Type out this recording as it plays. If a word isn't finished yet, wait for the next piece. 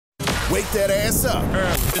Wake that ass up.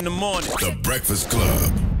 Early in the morning. The Breakfast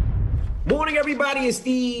Club. Morning, everybody. It's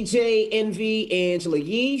DJ Envy, Angela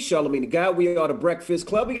Yee, Charlamagne the God. We are the Breakfast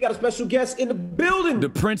Club. We got a special guest in the building. The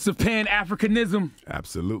Prince of Pan-Africanism.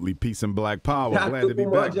 Absolutely. Peace and black power. Dr. Glad to be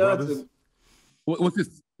Umar back, brothers. Johnson. What's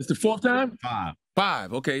this? It's the fourth time?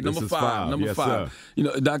 Five. Okay, This number is five. Number yes, five. Sir. You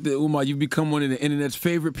know, Dr. Umar, you've become one of the internet's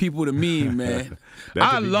favorite people to meme, man.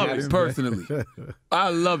 That's I the love beginning, it, personally. I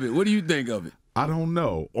love it. What do you think of it? I don't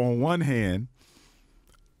know. On one hand,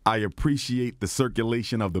 I appreciate the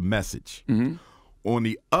circulation of the message. Mm-hmm. On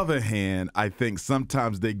the other hand, I think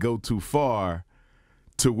sometimes they go too far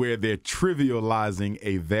to where they're trivializing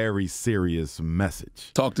a very serious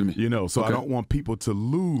message. Talk to me. You know, so Okay. I don't want people to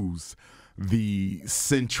lose the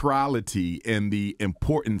centrality and the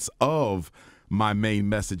importance of my main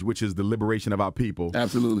message, which is the liberation of our people.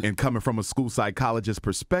 Absolutely. And coming from a school psychologist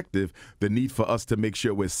perspective, the need for us to make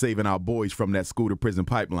sure we're saving our boys from that school to prison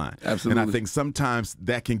pipeline. Absolutely. And I think sometimes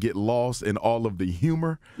that can get lost in all of the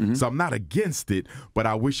humor. Mm-hmm. So I'm not against it, but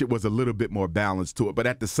I wish it was a little bit more balance to it. But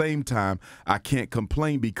at the same time, I can't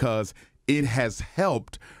complain because it has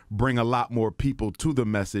helped bring a lot more people to the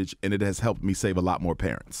message, and it has helped me save a lot more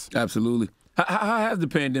parents. Absolutely. How has the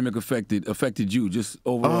pandemic affected you, just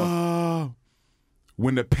overall?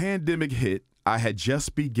 When the pandemic hit, I had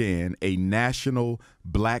just began a national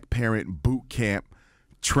Black Parent Boot Camp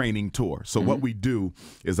training tour. So what we do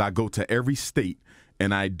is I go to every state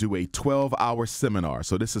and I do a 12-hour seminar.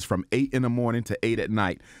 So this is from 8 in the morning to 8 at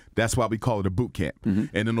night. That's why we call it a boot camp. And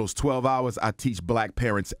in those 12 hours, I teach black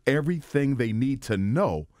parents everything they need to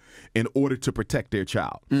know in order to protect their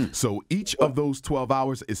child. So each of those 12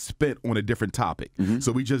 hours is spent on a different topic.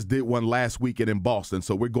 So we just did one last weekend in Boston.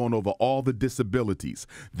 So we're going over all the disabilities,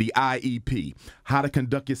 the IEP, how to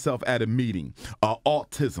conduct yourself at a meeting,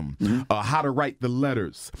 autism, how to write the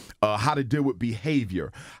letters, how to deal with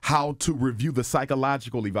behavior, how to review the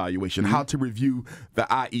psychological evaluation, how to review the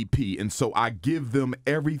IEP. And so I give them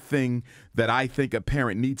everything that I think a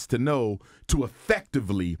parent needs to know to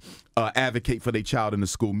effectively advocate for their child in the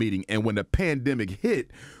school meeting. And when the pandemic hit,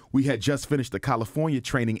 we had just finished the California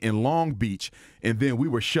training in Long Beach, and then we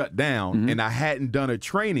were shut down, and I hadn't done a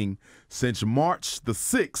training since March the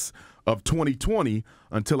 6th of 2020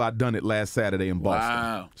 until I'd done it last Saturday in Boston.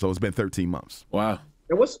 Wow. So it's been 13 months. Wow.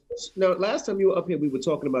 Now, now, last time you were up here, we were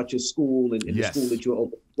talking about your school and Yes. the school that you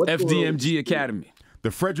opened. What's going on with FDMG the Academy. The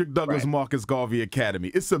Frederick Douglass Marcus Garvey Academy.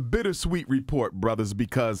 It's a bittersweet report, brothers,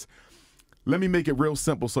 because let me make it real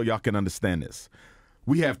simple so y'all can understand this.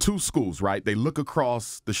 We have two schools, right? They look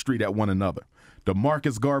across the street at one another. The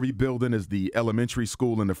Marcus Garvey building is the elementary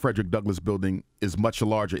school, and the Frederick Douglass building is much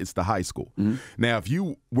larger. It's the high school. Now,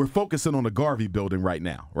 we're focusing on the Garvey building right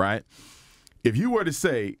now, right? If you were to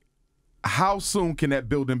say, how soon can that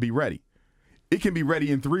building be ready? It can be ready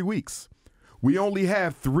in 3 weeks. We only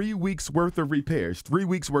have 3 weeks worth of repairs, 3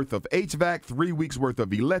 weeks worth of HVAC, 3 weeks worth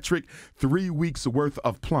of electric, 3 weeks worth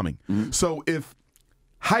of plumbing. So if,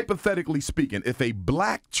 hypothetically speaking, if a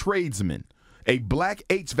black tradesman, a black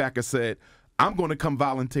HVACer said, I'm going to come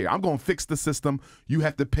volunteer, I'm going to fix the system, you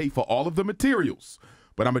have to pay for all of the materials,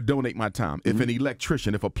 but I'm going to donate my time. If an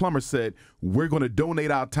electrician, if a plumber said, we're going to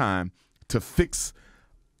donate our time to fix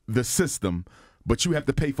the system, but you have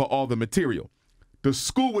to pay for all the material, the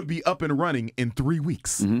school would be up and running in 3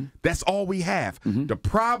 weeks. That's all we have. The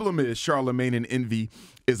problem is, Charlamagne and Envy,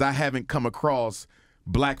 is I haven't come across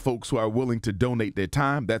black folks who are willing to donate their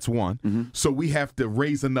time. That's one. So we have to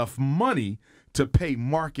raise enough money to pay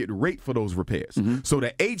market rate for those repairs. So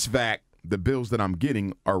the HVAC, the bills that I'm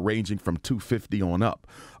getting are ranging from $250 on up.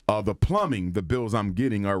 The plumbing, the bills I'm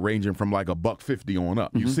getting are ranging from like $150 on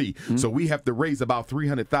up. You see, so we have to raise about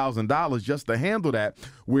 $300,000 just to handle that.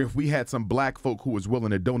 Where if we had some black folk who was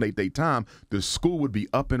willing to donate their time, the school would be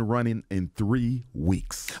up and running in 3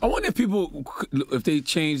 weeks. I wonder if they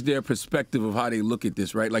change their perspective of how they look at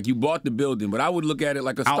this, right? Like you bought the building, but I would look at it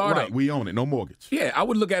like a startup. Outright, we own it, no mortgage. Yeah, I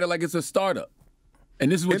would look at it like it's a startup.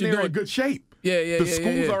 And this is what And you're they're doing. in good shape. The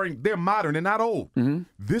schools they're modern and not old.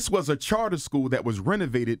 This was a charter school that was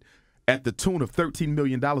renovated at the tune of $13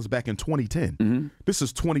 million back in 2010. This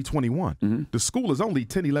is 2021. The school is only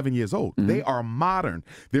 10, 11 years old. They are modern.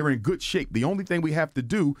 They're in good shape. The only thing we have to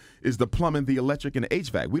do is the plumbing, the electric, and the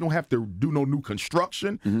HVAC. We don't have to do no new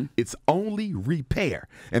construction. It's only repair.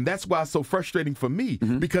 And that's why it's so frustrating for me,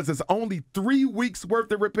 because it's only 3 weeks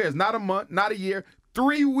worth of repairs, not a month, not a year,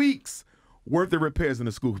 3 weeks worth of repairs, and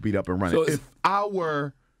the school could be up and running. So if I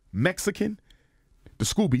were Mexican, the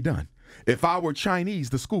school be done. If I were Chinese,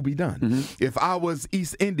 the school be done. If I was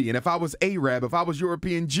East Indian, if I was Arab, if I was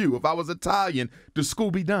European Jew, if I was Italian, the school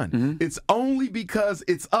be done. It's only because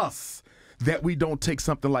it's us that we don't take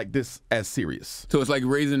something like this as serious. So it's like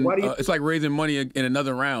raising money in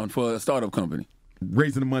another round for a startup company.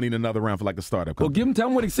 Raising the money in another round for like a startup company. Well, tell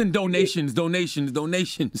them what they send donations. Well,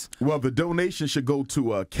 the donation should go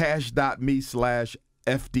to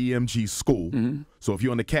cash.me/FDMG school. Mm-hmm. So if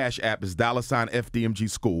you're on the Cash app, it's $FDMG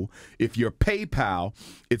school. If you're PayPal,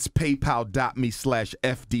 it's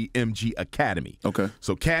paypal.me/FDMG Academy. Okay.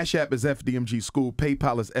 So Cash app is FDMG school.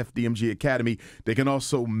 PayPal is FDMG Academy. They can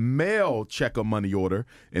also mail check or money order,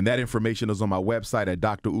 and that information is on my website at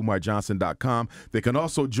drumarjohnson.com. They can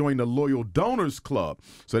also join the Loyal Donors Club.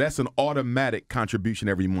 So that's an automatic contribution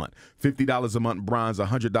every month. $50 a month bronze,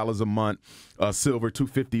 $100 a month silver,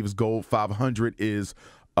 $250 is gold, $500 is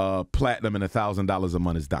platinum, and $1,000 a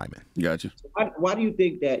month is diamond. Gotcha. Why do you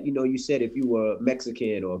think that, you said if you were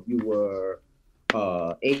Mexican or if you were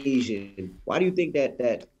Asian, why do you think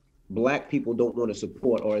that black people don't want to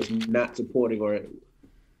support or is not supporting, or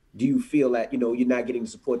do you feel that, you're not getting the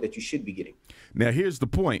support that you should be getting? Now, here's the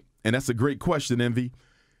point, and that's a great question, Envy.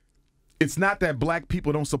 It's not that black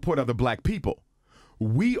people don't support other black people.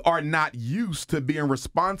 We are not used to being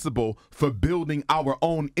responsible for building our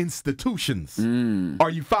own institutions. Are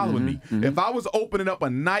you following me? If I was opening up a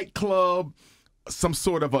nightclub, some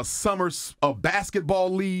sort of a summer basketball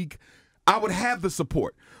league, I would have the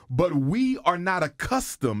support. But we are not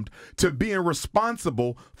accustomed to being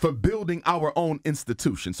responsible for building our own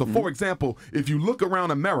institutions. So, for example, if you look around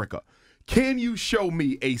America, can you show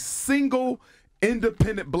me a single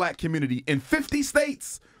independent black community in 50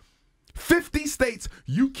 states? 50 states,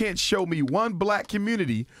 you can't show me one black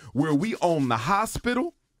community where we own the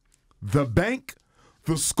hospital, the bank,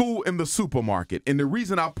 the school, and the supermarket. And the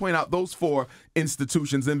reason I point out those 4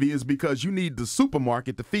 institutions, Envy, is because you need the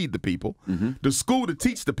supermarket to feed the people, the school to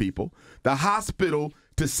teach the people, the hospital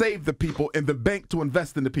to save the people, and the bank to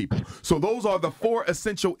invest in the people. So those are the 4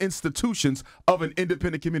 essential institutions of an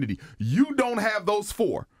independent community. You don't have those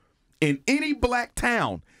 4 in any black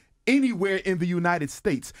town anywhere in the United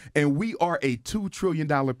States, and we are a $2 trillion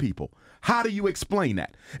people. How do you explain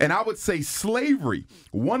that? And I would say slavery,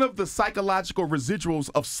 one of the psychological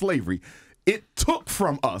residuals of slavery, it took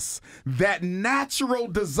from us that natural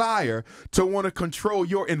desire to want to control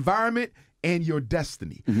your environment and your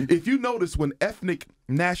destiny. If you notice, when ethnic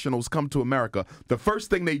nationals come to America, the first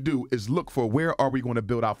thing they do is look for, where are we going to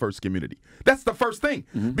build our first community? That's the first thing,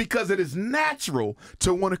 because it is natural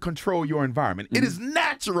to want to control your environment. It is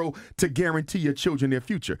natural to guarantee your children their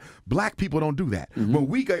future. Black people don't do that. When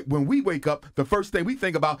we wake up, the first thing we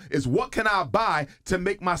think about is, what can I buy to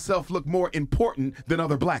make myself look more important than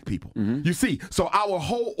other black people? You see, so our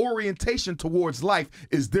whole orientation towards life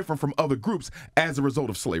is different from other groups as a result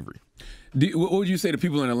of slavery. What would you say to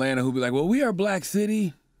people in Atlanta who be like, well, we are a black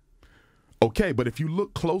city? Okay, but if you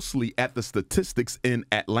look closely at the statistics in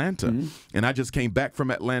Atlanta, and I just came back from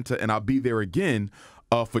Atlanta, and I'll be there again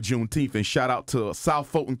for Juneteenth, and shout out to South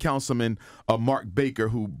Fulton Councilman Mark Baker,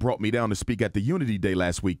 who brought me down to speak at the Unity Day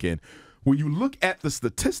last weekend. When you look at the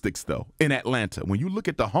statistics, though, in Atlanta, when you look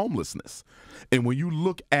at the homelessness, and when you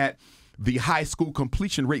look at the high school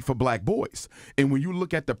completion rate for black boys, and when you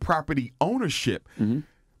look at the property ownership,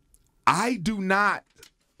 I do not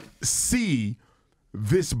see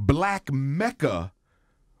this black Mecca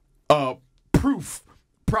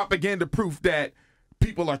propaganda proof that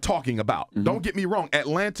people are talking about. Don't get me wrong.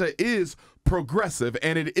 Atlanta is progressive,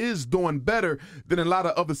 and it is doing better than a lot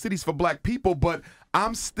of other cities for black people, but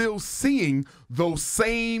I'm still seeing those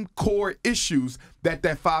same core issues that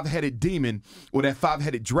 5-headed demon or that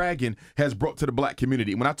 5-headed dragon has brought to the black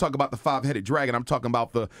community. When I talk about the 5-headed dragon, I'm talking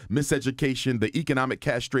about the miseducation, the economic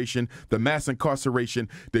castration, the mass incarceration,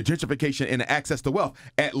 the gentrification, and the access to wealth.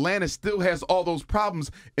 Atlanta still has all those problems,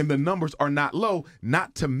 and the numbers are not low,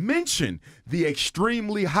 not to mention the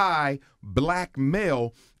extremely high black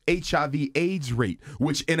male HIV/AIDS rate,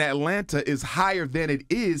 which in Atlanta is higher than it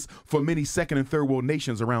is for many second and third world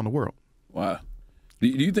nations around the world. Wow. Do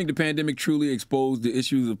you think the pandemic truly exposed the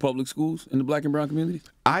issues of public schools in the black and brown communities?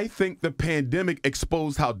 I think the pandemic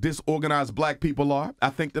exposed how disorganized black people are. I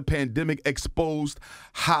think the pandemic exposed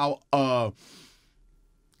how our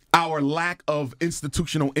lack of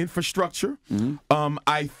institutional infrastructure.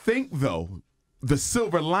 I think, though, the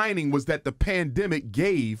silver lining was that the pandemic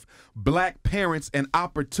gave black parents an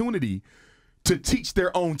opportunity to teach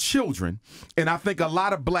their own children. And I think a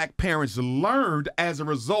lot of black parents learned as a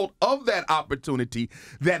result of that opportunity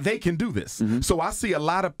that they can do this. So I see a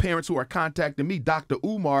lot of parents who are contacting me, Dr.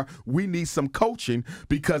 Umar, we need some coaching,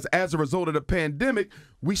 because as a result of the pandemic,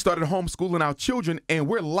 we started homeschooling our children and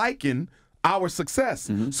we're liking our success.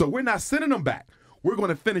 So we're not sending them back. we're going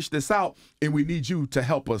to finish this out, and we need you to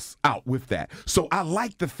help us out with that. So I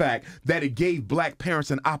like the fact that it gave black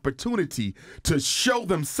parents an opportunity to show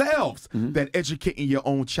themselves that educating your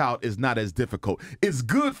own child is not as difficult. It's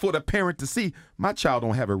good for the parent to see, my child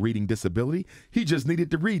don't have a reading disability. He just needed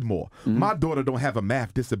to read more. My daughter don't have a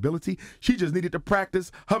math disability. She just needed to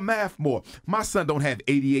practice her math more. My son don't have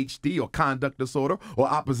ADHD or conduct disorder or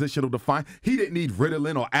oppositional defiance. He didn't need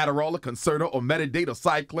Ritalin or Adderall or Concerta or Metadate or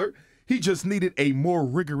Cycler. He just needed a more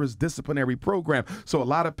rigorous disciplinary program. So a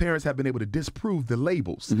lot of parents have been able to disprove the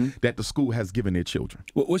labels that the school has given their children.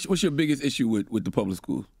 What's your biggest issue with the public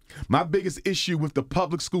schools? My biggest issue with the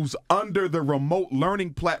public schools under the remote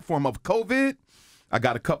learning platform of COVID, I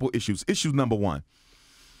got a couple issues. Issue number one,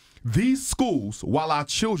 these schools, while our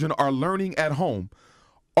children are learning at home,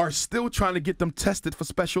 are still trying to get them tested for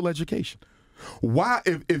special education. Why?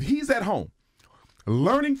 If he's at home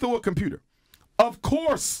learning through a computer, of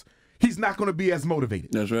course he's not going to be as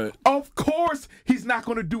motivated. That's right. Of course he's not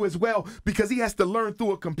going to do as well because he has to learn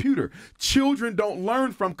through a computer. Children don't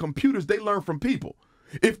learn from computers, they learn from people.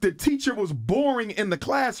 If the teacher was boring in the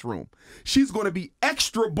classroom, she's going to be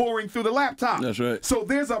extra boring through the laptop. That's right. So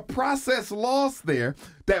there's a process loss there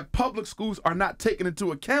that public schools are not taking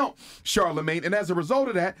into account, Charlamagne. And as a result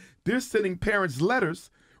of that, they're sending parents letters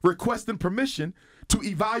requesting permission to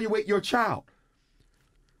evaluate your child.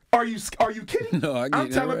 Are you kidding? No, I'm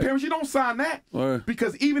telling parents, you don't sign that. Right.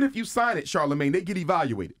 Because even if you sign it, Charlamagne, they get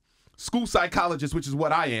evaluated. School psychologist, which is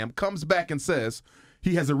what I am, comes back and says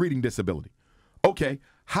he has a reading disability. Okay,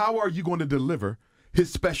 how are you going to deliver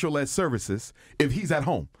his special ed services if he's at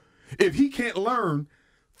home? If he can't learn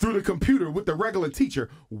through the computer with the regular teacher,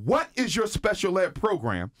 what is your special ed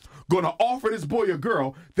program going to offer this boy or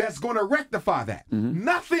girl that's going to rectify that?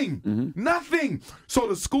 Nothing. Nothing. So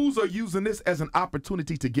the schools are using this as an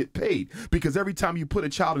opportunity to get paid because every time you put a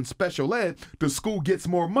child in special ed, the school gets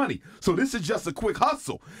more money. So this is just a quick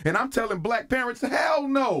hustle. And I'm telling black parents, hell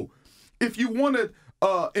no. If you want to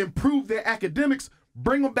improve their academics,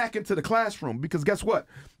 bring them back into the classroom because guess what?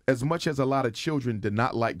 As much as a lot of children did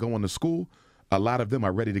not like going to school, a lot of them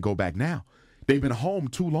are ready to go back now. They've been home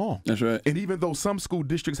too long. That's right. And even though some school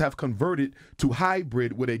districts have converted to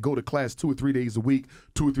hybrid where they go to class 2 or 3 days a week,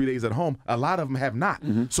 2 or 3 days at home, a lot of them have not.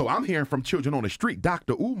 So I'm hearing from children on the street,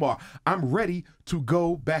 Dr. Umar, I'm ready to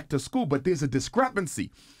go back to school. But there's a discrepancy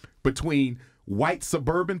between white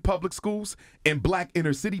suburban public schools and black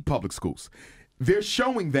inner city public schools. They're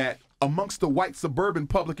showing that amongst the white suburban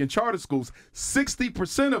public and charter schools,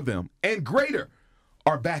 60% of them and greater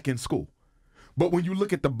are back in school. But when you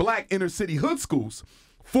look at the black inner city hood schools,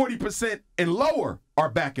 40% and lower are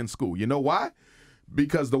back in school. You know why?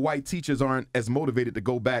 Because the white teachers aren't as motivated to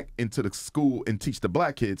go back into the school and teach the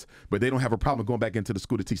black kids, but they don't have a problem going back into the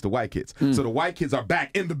school to teach the white kids. So the white kids are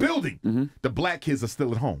back in the building. The black kids are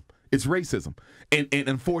still at home. It's racism. And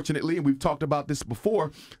unfortunately, and we've talked about this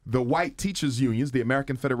before, the white teachers unions, the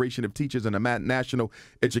American Federation of Teachers and the National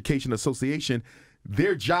Education Association,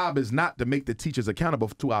 their job is not to make the teachers accountable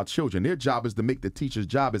to our children. Their job is to make the teacher's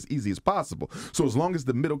job as easy as possible. So as long as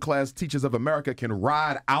the middle-class teachers of America can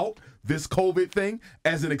ride out this COVID thing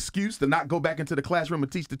as an excuse to not go back into the classroom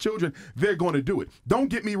and teach the children, they're going to do it. Don't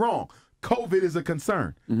get me wrong. COVID is a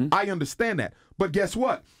concern. I understand that. But guess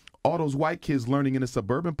what? All those white kids learning in the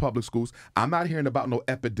suburban public schools, I'm not hearing about no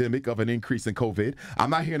epidemic of an increase in COVID.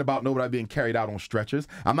 I'm not hearing about nobody being carried out on stretchers.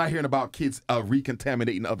 I'm not hearing about kids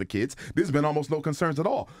recontaminating other kids. There's been almost no concerns at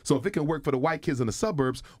all. So if it can work for the white kids in the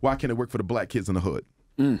suburbs, why can't it work for the black kids in the hood?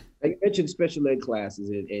 You mentioned special ed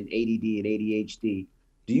classes and ADD and ADHD.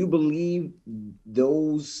 Do you believe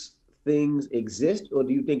those things exist, or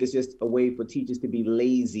do you think it's just a way for teachers to be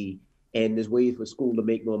lazy and there's ways for school to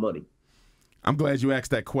make more money? I'm glad you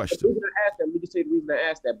asked that question. Let me just say the reason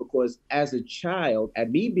I asked that, because as a child,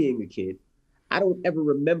 and me being a kid, I don't ever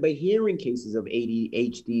remember hearing cases of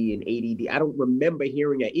ADHD and ADD. I don't remember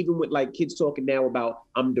hearing that, even with like kids talking now about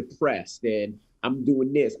I'm depressed and I'm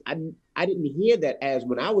doing this. I didn't hear that as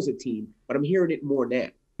when I was a teen, but I'm hearing it more now.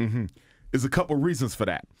 There's a couple reasons for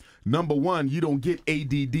that. Number one, you don't get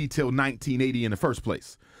ADD till 1980 in the first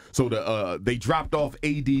place. So they dropped off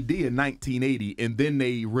ADD in 1980, and then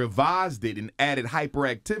they revised it and added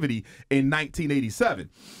hyperactivity in 1987.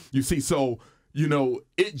 You see, so, you know,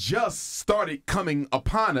 it just started coming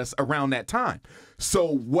upon us around that time. So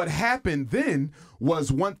what happened then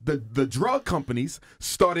was once the drug companies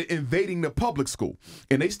started invading the public school,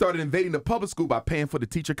 and they started invading the public school by paying for the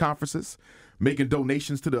teacher conferences, making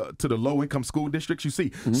donations to the low-income school districts, you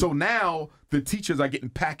see. So now the teachers are getting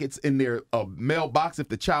packets in their mailbox. If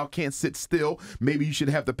the child can't sit still, maybe you should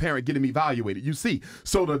have the parent get him evaluated, you see.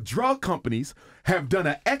 So the drug companies have done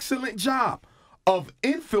an excellent job of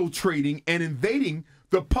infiltrating and invading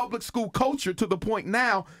the public school culture to the point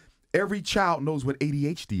now every child knows what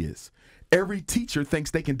ADHD is. Every teacher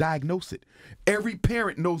thinks they can diagnose it. Every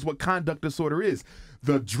parent knows what conduct disorder is.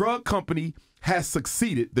 The drug company has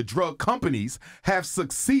succeeded, the drug companies have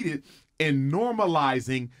succeeded in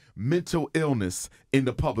normalizing mental illness in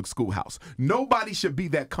the public schoolhouse. Nobody should be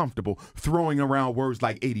that comfortable throwing around words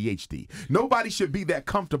like ADHD. Nobody should be that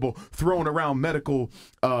comfortable throwing around medical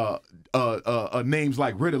names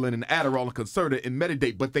like Ritalin and Adderall and Concerta and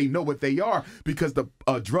Medidate, but they know what they are because the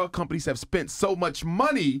drug companies have spent so much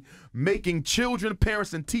money making children,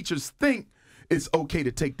 parents, and teachers think it's okay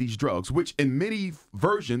to take these drugs, which in many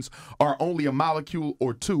versions are only a molecule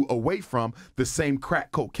or two away from the same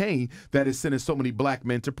crack cocaine that is sending so many black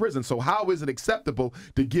men to prison. So how is it acceptable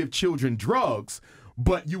to give children drugs,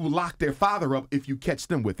 but you lock their father up if you catch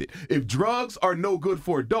them with it? If drugs are no good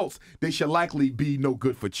for adults, they should likely be no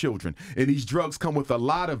good for children. And these drugs come with a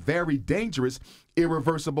lot of very dangerous,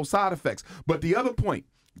 irreversible side effects. But the other point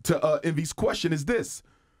to Envy's question is this.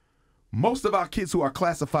 Most of our kids who are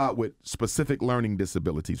classified with specific learning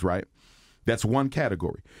disabilities, right? That's one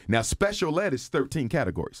category. Now, special ed is 13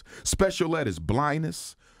 categories. Special ed is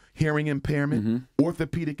blindness, hearing impairment,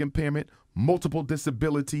 orthopedic impairment, multiple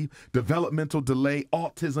disability, developmental delay,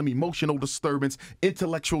 autism, emotional disturbance,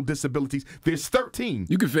 intellectual disabilities. There's 13.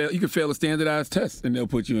 You can fail a standardized test and they'll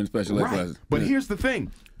put you in special ed classes. But here's the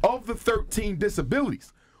thing. Of the 13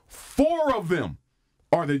 disabilities, 4 of them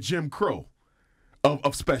are the Jim Crow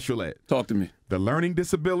of special ed. Talk to me. The learning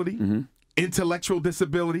disability, intellectual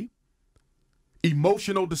disability,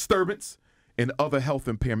 emotional disturbance, and other health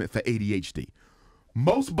impairment for ADHD.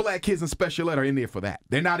 Most black kids in special ed are in there for that.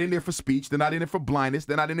 They're not in there for speech. They're not in there for blindness.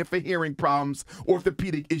 They're not in there for hearing problems,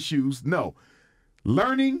 orthopedic issues. No.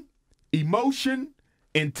 Learning, emotion,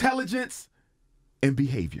 intelligence, and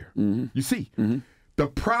behavior. You see, the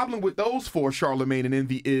problem with those 4, Charlamagne and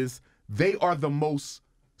Envy, is they are the most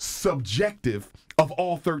subjective of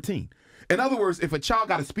all 13. In other words, if a child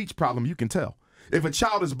got a speech problem, you can tell. If a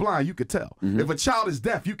child is blind, you can tell. If a child is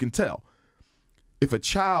deaf, you can tell. If a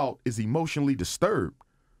child is emotionally disturbed,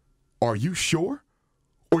 are you sure?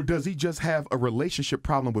 Or does he just have a relationship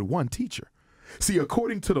problem with one teacher? See,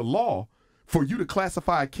 according to the law, for you to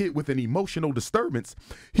classify a kid with an emotional disturbance,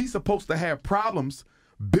 he's supposed to have problems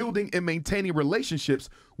building and maintaining relationships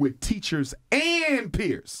with teachers and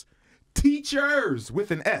peers. Teachers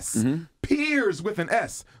with an S, peers with an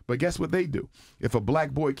S. But guess what they do? If a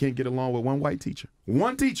black boy can't get along with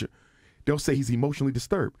one teacher, they'll say he's emotionally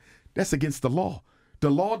disturbed. That's against the law. The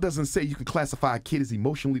law doesn't say you can classify a kid as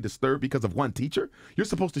emotionally disturbed because of one teacher. You're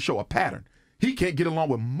supposed to show a pattern. He can't get along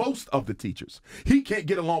with most of the teachers. He can't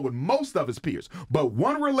get along with most of his peers. But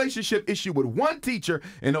one relationship issue with one teacher,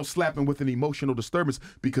 and they'll slap him with an emotional disturbance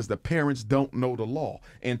because the parents don't know the law.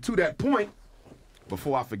 And to that point,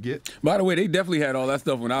 before I forget. By the way, they definitely had all that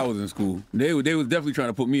stuff when I was in school. They was definitely trying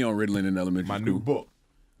to put me on Ritalin in elementary school. My new book.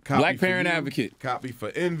 Black Parent Advocate. Copy for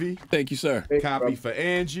Envy. Thank you, sir. Copy for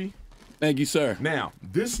Angie. Thank you, sir. Now,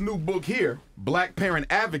 this new book here, Black Parent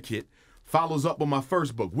Advocate, follows up on my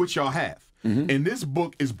first book, which y'all have. And this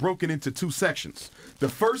book is broken into 2 sections. The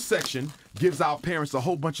first section gives our parents a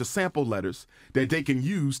whole bunch of sample letters that they can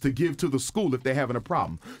use to give to the school if they're having a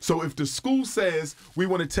problem. So if the school says, we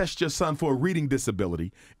want to test your son for a reading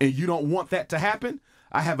disability, and you don't want that to happen,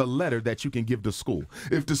 I have a letter that you can give the school.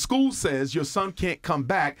 If the school says your son can't come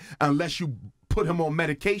back unless you put him on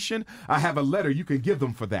medication, I have a letter you can give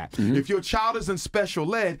them for that. If your child is in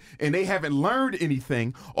special ed and they haven't learned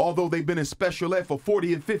anything, although they've been in special ed for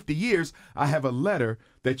 40 and 50 years, I have a letter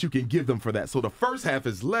that you can give them for that. So the first half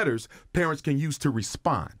is letters parents can use to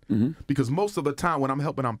respond. Because most of the time when I'm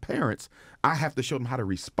helping our parents, I have to show them how to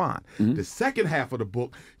respond. The second half of the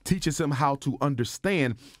book teaches them how to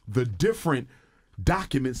understand the different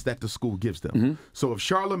documents that the school gives them. So if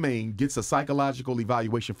Charlamagne gets a psychological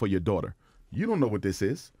evaluation for your daughter, you don't know what this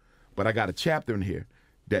is, but I got a chapter in here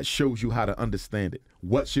that shows you how to understand it.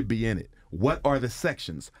 What should be in it? What are the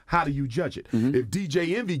sections? How do you judge it? If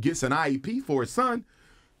DJ Envy gets an IEP for his son,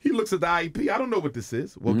 he looks at the IEP. I don't know what this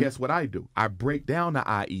is. Well, guess what I do? I break down the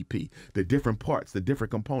IEP, the different parts, the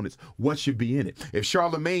different components, what should be in it. If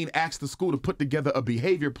Charlamagne asks the school to put together a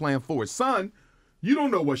behavior plan for his son, you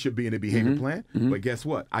don't know what should be in a behavior plan, but guess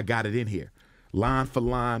what? I got it in here. Line for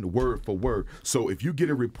line, word for word. So if you get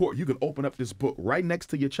a report, you can open up this book right next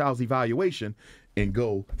to your child's evaluation and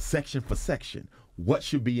go section for section. What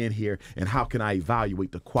should be in here and how can I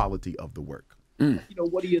evaluate the quality of the work? You know,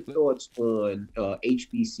 what are your thoughts on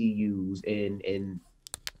HBCUs and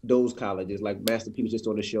those colleges? Like Master P was just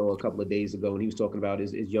on the show a couple of days ago, and he was talking about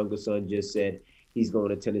his younger son just said he's going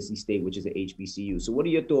to Tennessee State, which is an HBCU. So what are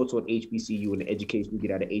your thoughts on HBCU and the education you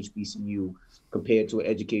get out of HBCU compared to an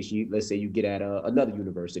education, let's say you get at another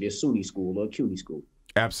university, a SUNY school or a CUNY school?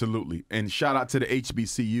 Absolutely. And shout out to the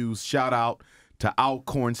HBCUs. Shout out to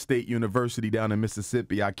Alcorn State University down in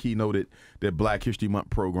Mississippi. I keynoted their Black History Month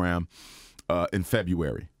program in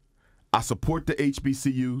February. I support the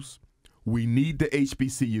HBCUs. We need the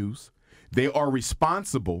HBCUs. They are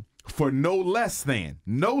responsible for no less than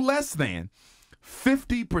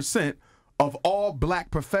 50% of all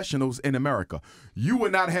black professionals in America. You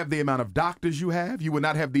would not have the amount of doctors you have. You would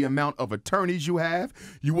not have the amount of attorneys you have.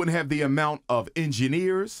 You wouldn't have the amount of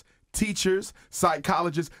engineers, teachers,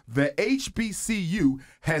 psychologists. The HBCU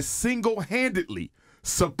has single-handedly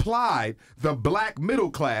supplied the black middle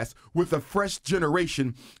class with a fresh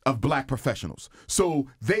generation of black professionals. So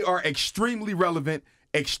they are extremely relevant,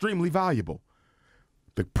 extremely valuable.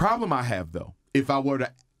 The problem I have, though, if I were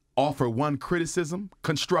to offer one criticism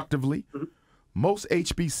constructively, most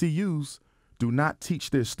HBCUs do not teach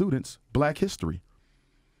their students black history.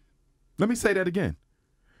 Let me say that again.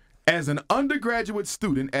 As an undergraduate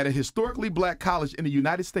student at a historically black college in the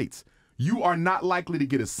United States, you are not likely to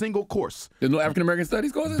get a single course. There's no African American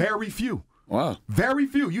studies courses? Very few. Wow. Very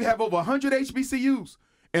few. You have over 100 HBCUs,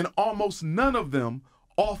 and almost none of them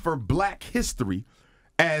offer black history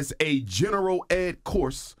as a general ed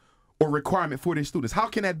course or requirement for their students. How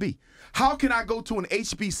can that be? How can I go to an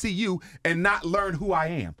HBCU and not learn who I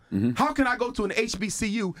am? How can I go to an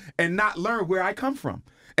HBCU and not learn where I come from?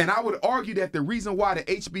 And I would argue that the reason why the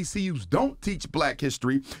HBCUs don't teach black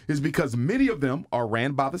history is because many of them are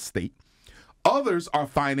ran by the state. Others are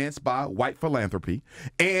financed by white philanthropy.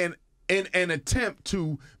 And in an attempt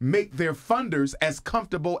to make their funders as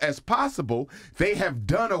comfortable as possible, they have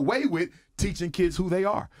done away with teaching kids who they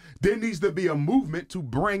are. There needs to be a movement to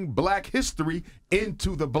bring black history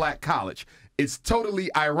into the black college. It's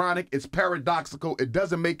totally ironic. It's paradoxical. It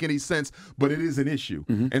doesn't make any sense, but it is an issue.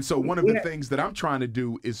 And so one of the things that I'm trying to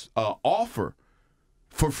do is offer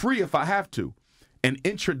for free, if I have to, an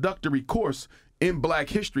introductory course in black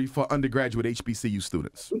history for undergraduate HBCU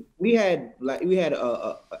students. We had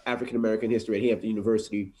African American history at Hampton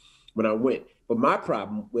University when I went, but my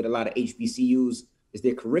problem with a lot of HBCUs is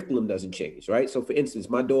their curriculum doesn't change, right? So for instance,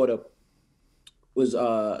 my daughter was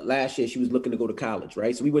last year, she was looking to go to college,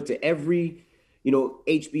 right? So we went to every,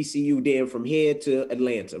 HBCU then from here to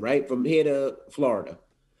Atlanta, right? From here to Florida.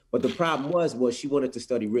 But the problem was she wanted to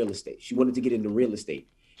study real estate. She wanted to get into real estate.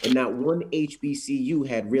 And not one HBCU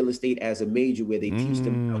had real estate as a major where they teach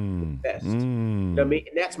them how to invest. You know what I mean?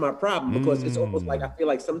 And that's my problem, because it's almost like I feel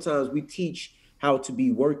like sometimes we teach how to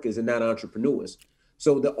be workers and not entrepreneurs.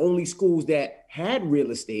 So the only schools that had real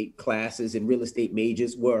estate classes and real estate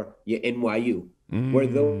majors were your NYU, were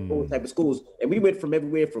those type of schools. And we went from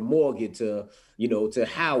everywhere from Morgan to, to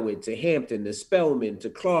Howard, to Hampton, to Spelman, to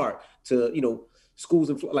Clark, to, schools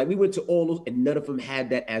in Florida. Like we went to all those, and none of them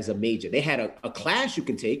had that as a major. They had a class you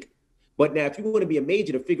can take, but now if you want to be a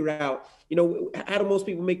major to figure out, how do most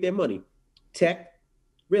people make their money? Tech,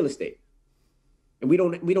 real estate. And we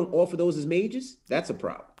don't offer those as majors. That's a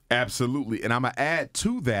problem. Absolutely. And I'm going to add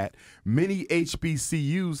to that, many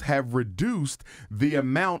HBCUs have reduced the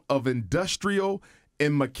amount of industrial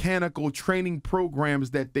and mechanical training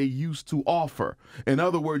programs that they used to offer. In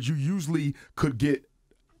other words, you usually could get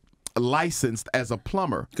licensed as a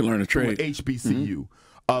plumber. You can learn a trade. Through HBCU.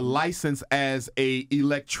 A license as a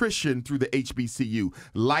electrician through the HBCU,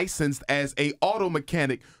 licensed as a auto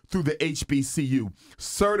mechanic through the HBCU,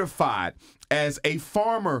 certified as a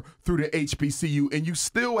farmer through the HBCU, and you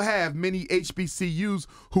still have many HBCUs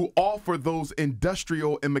who offer those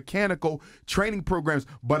industrial and mechanical training programs,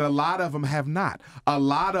 but a lot of them have not. A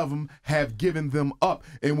lot of them have given them up.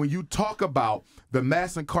 And when you talk about the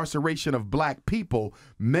mass incarceration of black people,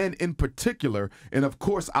 men in particular, and of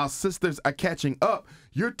course our sisters are catching up,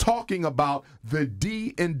 you're talking about the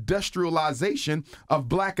deindustrialization of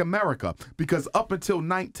black America, because up until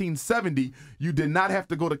 1970, you did not have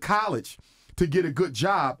to go to college to get a good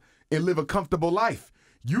job and live a comfortable life.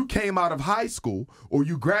 You came out of high school or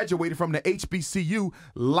you graduated from the HBCU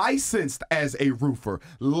licensed as a roofer,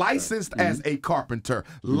 licensed as a carpenter,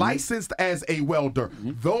 licensed as a welder.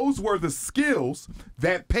 Those were the skills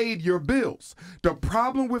that paid your bills. The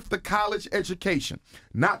problem with the college education,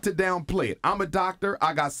 not to downplay it, I'm a doctor,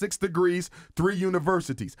 I got 6 degrees, 3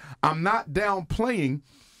 universities. I'm not downplaying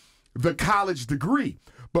the college degree,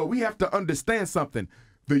 but we have to understand something.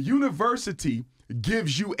 The university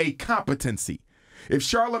gives you a competency. If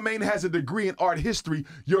Charlamagne has a degree in art history,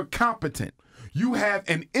 you're competent. You have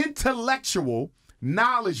an intellectual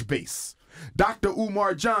knowledge base. Dr.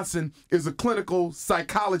 Umar Johnson is a clinical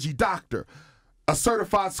psychology doctor. a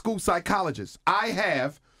certified school psychologist. I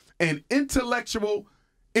have an intellectual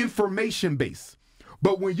information base.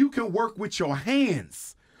 But when you can work with your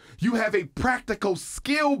hands, you have a practical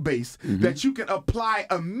skill base that you can apply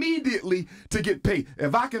immediately to get paid.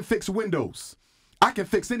 If I can fix windows, I can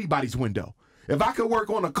fix anybody's window. If I can work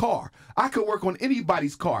on a car, I can work on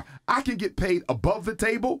anybody's car. I can get paid above the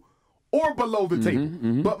table or below the table.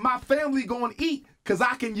 But my family going to eat because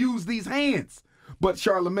I can use these hands. But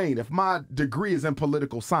Charlamagne, if my degree is in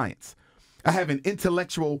political science, I have an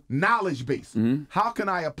intellectual knowledge base. How can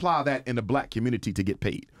I apply that in the black community to get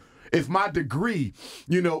paid? If my degree,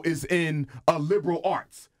 is in liberal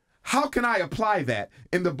arts, how can I apply that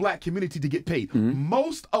in the black community to get paid?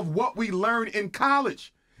 Most of what we learn in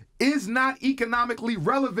college is not economically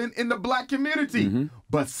relevant in the black community,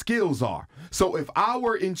 but skills are. So if I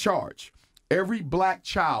were in charge, every black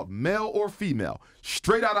child, male or female,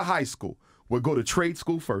 straight out of high school, would go to trade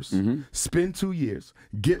school first, spend 2 years,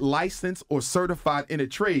 get licensed or certified in a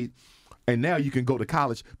trade, and now you can go to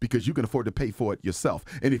college because you can afford to pay for it yourself.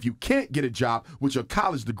 And if you can't get a job with your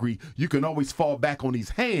college degree, you can always fall back on these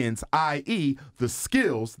hands, i.e. the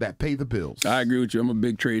skills that pay the bills. I agree with you. I'm a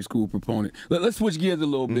big trade school proponent. Let's switch gears a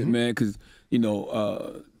little bit, man, because,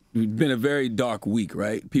 it's been a very dark week,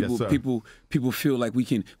 right? People feel like we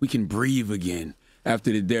can breathe again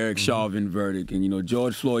after the Derek Chauvin verdict. And,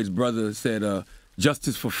 George Floyd's brother said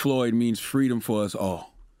justice for Floyd means freedom for us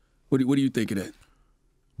all. What do you think of that?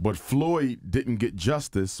 But Floyd didn't get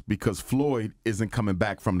justice because Floyd isn't coming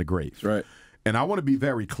back from the grave. Right. And I want to be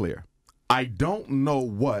very clear. I don't know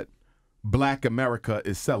what black America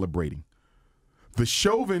is celebrating. The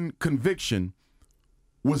Chauvin conviction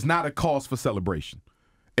was not a cause for celebration.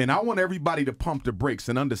 And I want everybody to pump the brakes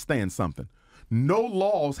and understand something. No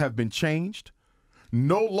laws have been changed.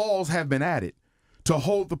 No laws have been added to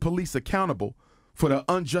hold the police accountable for the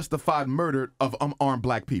unjustified murder of unarmed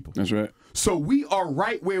black people. That's right. So we are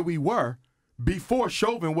right where we were before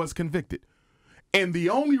Chauvin was convicted. And the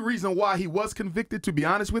only reason why he was convicted, to be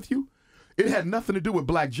honest with you, it had nothing to do with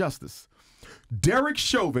black justice. Derek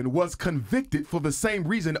Chauvin was convicted for the same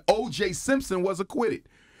reason O.J. Simpson was acquitted.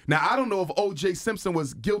 Now, I don't know if O.J. Simpson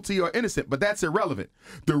was guilty or innocent, but that's irrelevant.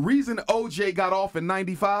 The reason O.J. got off in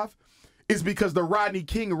 95 is because the Rodney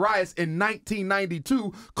King riots in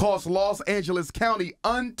 1992 cost Los Angeles County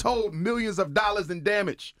untold millions of dollars in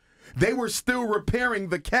damage. They were still repairing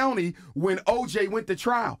the county when O.J. went to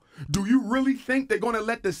trial. Do you really think they're going to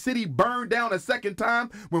let the city burn down a second time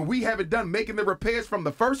when we haven't done making the repairs from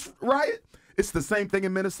the first riot? It's the same thing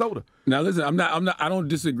in Minnesota. Now listen, I don't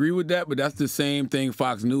disagree with that, but that's the same thing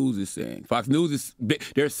Fox News is saying. Fox News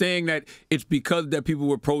they're saying that it's because that people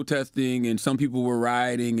were protesting and some people were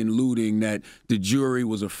rioting and looting that the jury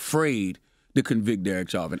was afraid to convict Derek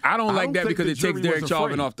Chauvin. I don't like that because it takes Derek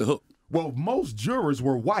Chauvin off the hook. Well, most jurors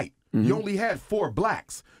were white. You only had 4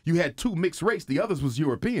 blacks. You had 2 mixed race. The others was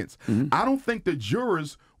Europeans. I don't think the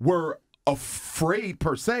jurors were afraid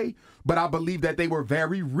per se, but I believe that they were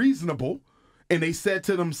very reasonable. And they said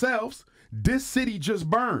to themselves, this city just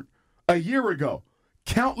burned a year ago.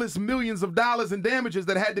 Countless millions of dollars in damages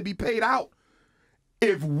that had to be paid out.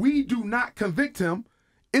 If we do not convict him,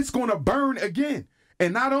 it's going to burn again.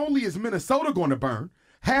 And not only is Minnesota going to burn,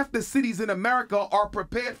 half the cities in America are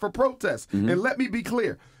prepared for protests. And let me be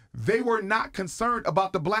clear, they were not concerned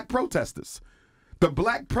about the black protesters. The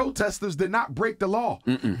black protesters did not break the law.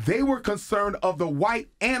 They were concerned of the white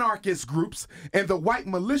anarchist groups and the white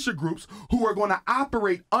militia groups who are going to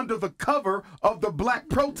operate under the cover of the black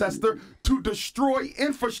protester to destroy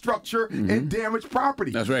infrastructure and damage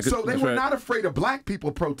property. That's right. So they were not afraid of black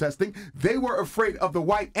people protesting. They were afraid of the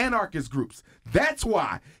white anarchist groups. That's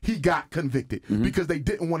why he got convicted, because they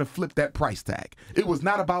didn't want to flip that price tag. It was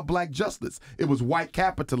not about black justice. It was white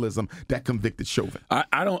capitalism that convicted Chauvin.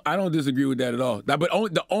 I don't disagree with that at all. But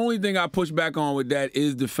the only thing I push back on with that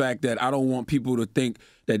is the fact that I don't want people to think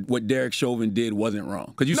that what Derek Chauvin did wasn't wrong.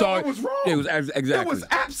 Because you saw it was wrong. It was exactly. It was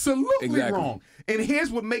absolutely wrong. And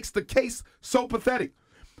here's what makes the case so pathetic.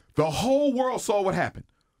 The whole world saw what happened.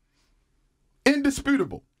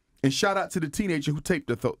 Indisputable. And shout out to the teenager who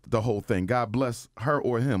taped the whole thing. God bless her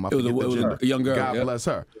or him. I forget the gender. A young girl. God bless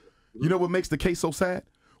her. You know what makes the case so sad?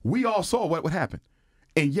 We all saw what would happen.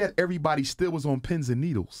 And yet everybody still was on pins and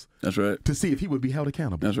needles. That's right. To see if he would be held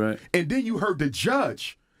accountable. That's right. And then you heard the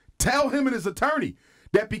judge tell him and his attorney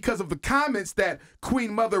that because of the comments that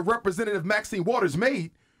Queen Mother Representative Maxine Waters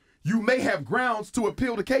made, you may have grounds to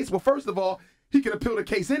appeal the case. Well, first of all, he can appeal the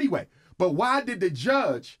case anyway. But why did the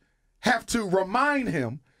judge have to remind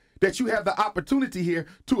him that you have the opportunity here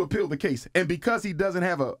to appeal the case? And because he doesn't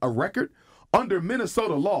have a record Under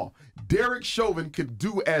Minnesota law, Derek Chauvin could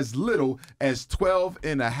do as little as 12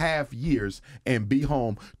 and a half years and be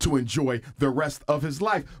home to enjoy the rest of his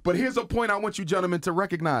life. But here's a point I want you gentlemen to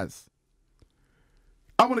recognize.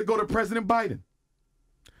 I want to go to President Biden.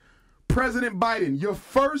 President Biden, your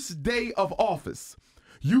first day of office,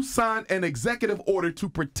 you signed an executive order to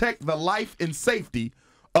protect the life and safety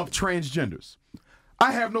of transgenders.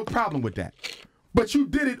 I have no problem with that. But you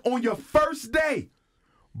did it on your first day.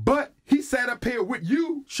 But he sat up here with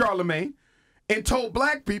you, Charlamagne, and told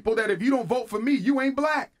black people that if you don't vote for me, you ain't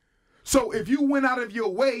black. So if you went out of your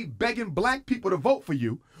way begging black people to vote for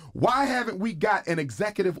you, why haven't we got an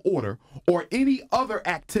executive order or any other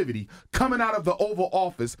activity coming out of the Oval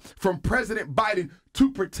Office from President Biden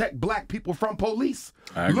to protect black people from police?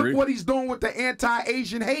 I agree. Look what he's doing with the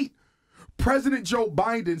anti-Asian hate. President Joe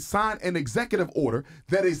Biden signed an executive order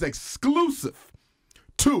that is exclusive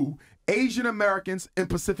to Asian Americans and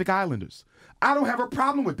Pacific Islanders. I don't have a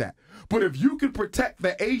problem with that. But if you can protect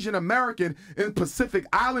the Asian American and Pacific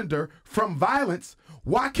Islander from violence,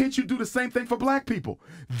 why can't you do the same thing for black people?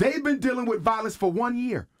 They've been dealing with violence for 1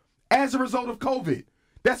 year as a result of COVID.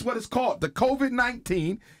 That's what it's called, the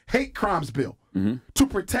COVID-19 Hate Crimes Bill, to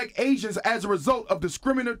protect Asians as a result of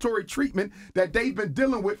discriminatory treatment that they've been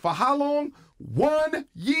dealing with for how long? 1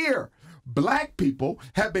 year. Black people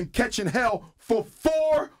have been catching hell for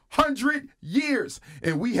 400 years,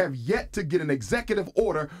 and we have yet to get an executive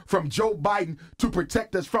order from Joe Biden to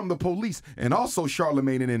protect us from the police. And also,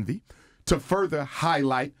 Charlamagne and Envy, to further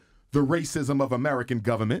highlight the racism of American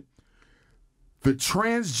government, the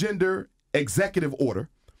transgender executive order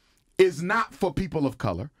is not for people of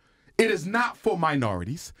color. It is not for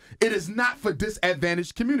minorities. It is not for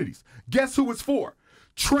disadvantaged communities. Guess who it's for?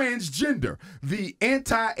 Transgender. The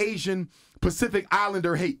anti-Asian Pacific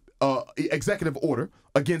Islander hate executive order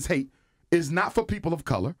against hate is not for people of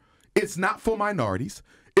color. It's not for minorities.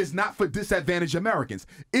 It's not for disadvantaged Americans.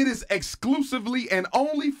 It is exclusively and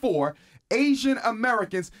only for Asian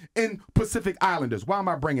Americans and Pacific Islanders. Why am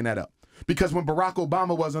I bringing that up? Because when Barack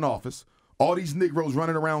Obama was in office, all these Negroes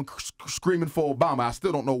running around screaming for Obama, I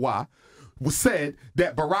still don't know why, was said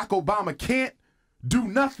that Barack Obama can't do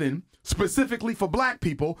nothing specifically for black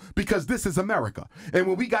people because this is America. And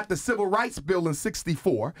when we got the Civil Rights Bill in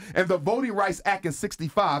 64 and the Voting Rights Act in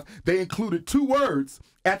 65, they included two words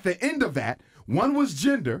at the end of that. One was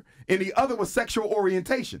gender and the other was sexual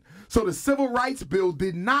orientation. So the Civil Rights Bill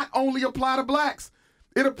did not only apply to blacks,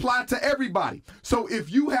 it applied to everybody. So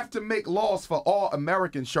if you have to make laws for all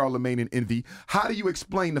Americans, Charlamagne and Envy, how do you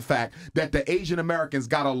explain the fact that the Asian Americans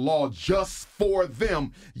got a law just for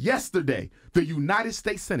them? Yesterday, the United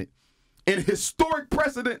States Senate, in historic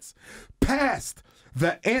precedence, passed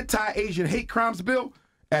the anti-Asian hate crimes bill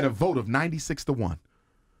at a vote of 96-1.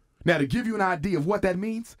 Now, to give you an idea of what that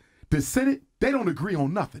means, the Senate, they don't agree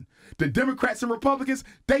on nothing. The Democrats and Republicans,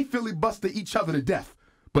 they filibuster each other to death.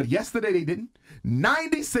 But yesterday they didn't.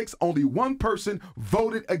 96, only one person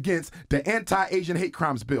voted against the anti-Asian hate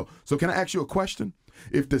crimes bill. So can I ask you a question?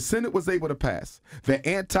 If the Senate was able to pass the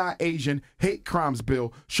anti-Asian hate crimes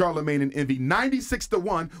bill, Charlamagne and Envy,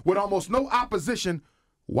 96-1 with almost no opposition,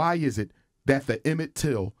 why is it that the Emmett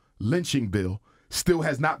Till lynching bill still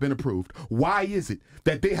has not been approved? Why is it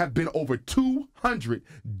that there have been over 200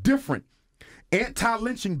 different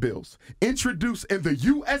anti-lynching bills introduced in the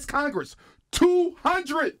U.S. Congress?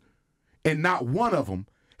 200! And not one of them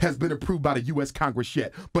has been approved by the U.S. Congress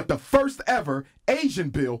yet. But the first ever Asian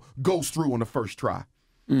bill goes through on the first try.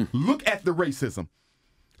 Look at the racism.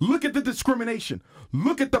 Look at the discrimination.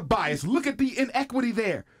 Look at the bias. Look at the inequity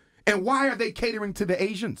there. And why are they catering to the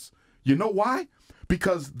Asians? You know why?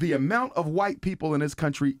 Because the amount of white people in this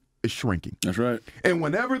country is shrinking. That's right. And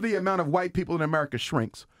whenever the amount of white people in America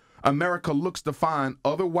shrinks, America looks to find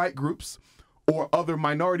other white groups or other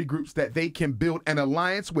minority groups that they can build an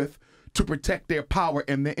alliance with to protect their power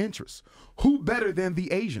and their interests. Who better than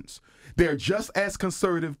the Asians? They're just as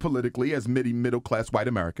conservative politically as many middle-class white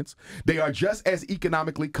Americans. They are just as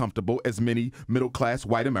economically comfortable as many middle-class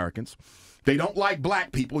white Americans. They don't like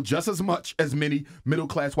black people just as much as many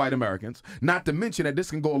middle-class white Americans. Not to mention that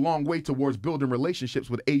this can go a long way towards building relationships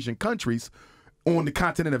with Asian countries on the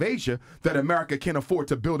continent of Asia that America can't afford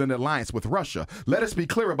to build an alliance with Russia. Let us be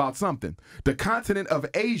clear about something. The continent of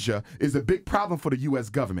Asia is a big problem for the U.S.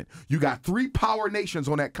 government. You got three power nations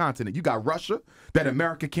on that continent. You got Russia that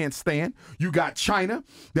America can't stand. You got China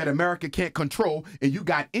that America can't control. And you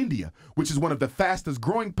got India, which is one of the fastest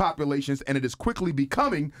growing populations, and it is quickly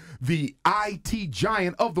becoming the IT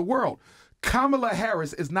giant of the world. Kamala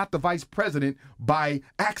Harris is not the vice president by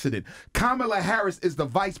accident. Kamala Harris is the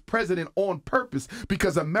vice president on purpose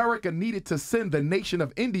because America needed to send the nation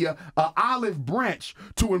of India an olive branch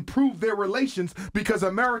to improve their relations because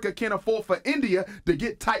America can't afford for India to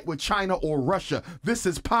get tight with China or Russia. This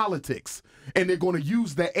is politics. And they're going to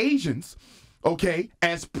use the Asians, okay,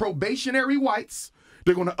 as probationary whites.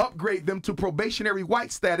 They're going to upgrade them to probationary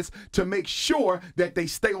white status to make sure that they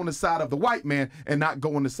stay on the side of the white man and not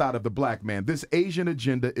go on the side of the black man. This Asian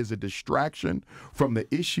agenda is a distraction from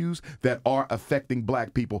the issues that are affecting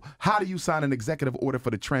black people. How do you sign an executive order for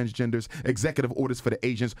the transgenders, executive orders for the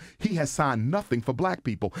Asians? He has signed nothing for black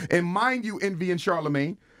people. And mind you, Envy and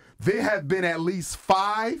Charlamagne, there have been at least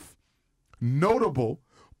 5 notable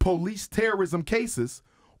police terrorism cases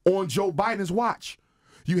on Joe Biden's watch.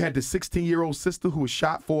 You had the 16-year-old sister who was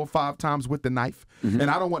shot 4 or 5 times with the knife. And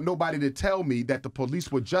I don't want nobody to tell me that the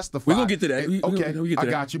police were justified. We're going to get to that. Okay, I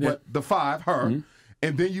got you. Yeah. But the 5, her.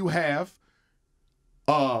 And then you have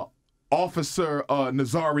Officer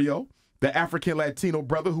Nazario, the African Latino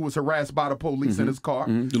brother who was harassed by the police in his car.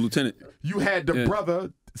 The lieutenant. You had the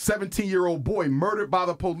brother, 17-year-old boy, murdered by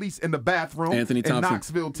the police in the bathroom in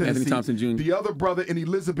Knoxville, Tennessee. Anthony Thompson Jr. The other brother in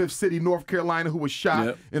Elizabeth City, North Carolina, who was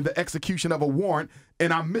shot in the execution of a warrant.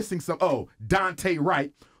 And I'm missing some. Oh, Dante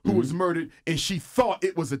Wright, who was murdered, and she thought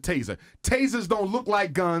it was a taser. Tasers don't look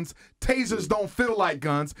like guns. Tasers don't feel like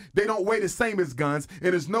guns. They don't weigh the same as guns.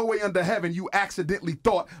 And there's no way under heaven you accidentally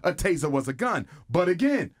thought a taser was a gun. But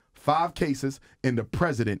again, 5 cases, and the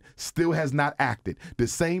president still has not acted. The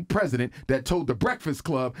same president that told the Breakfast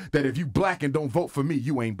Club that if you black and don't vote for me,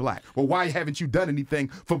 you ain't black. Well, why haven't you done anything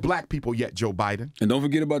for black people yet, Joe Biden? And don't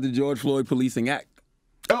forget about the George Floyd Policing Act.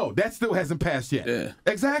 Oh, that still hasn't passed yet. Yeah.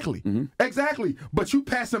 Exactly. Exactly. But you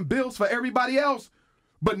passing bills for everybody else,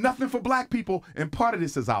 but nothing for black people. And part of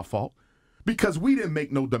this is our fault because we didn't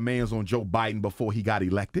make no demands on Joe Biden before he got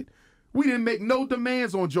elected. We didn't make no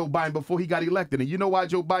demands on Joe Biden before he got elected. And you know why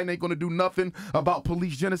Joe Biden ain't going to do nothing about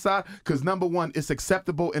police genocide? Because number 1, it's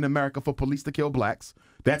acceptable in America for police to kill blacks.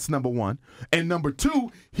 That's number 1. And number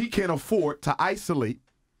 2, he can't afford to isolate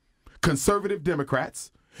conservative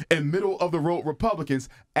Democrats and middle-of-the-road Republicans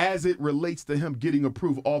as it relates to him getting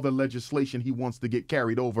approved all the legislation he wants to get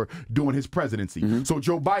carried over during his presidency. So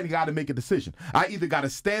Joe Biden got to make a decision. I either got to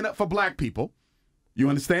stand up for black people, you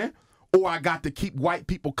understand? Or I got to keep white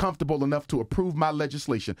people comfortable enough to approve my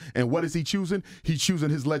legislation. And what is he choosing? He's choosing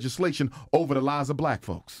his legislation over the lives of black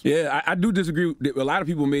folks. Yeah, I do disagree. A lot of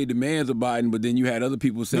people made demands of Biden, but then you had other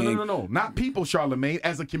people saying... No. Not people, Charlamagne,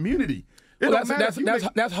 as a community. Well,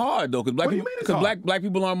 that's hard, though, because black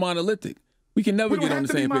people aren't monolithic. We can never get on the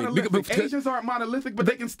same page. Asians aren't monolithic, but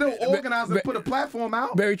they can still organize and put a platform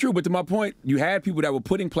out. Very true. But to my point, you had people that were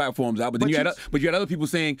putting platforms out, but then you had other people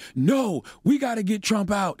saying, no, we got to get Trump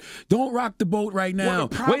out. Don't rock the boat right now.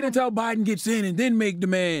 Wait until Biden gets in and then make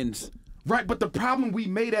demands. Right, but the problem we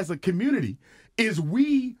made as a community is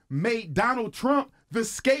we made Donald Trump the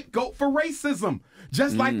scapegoat for racism.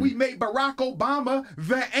 Just like we made Barack Obama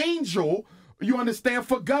the angel, you understand,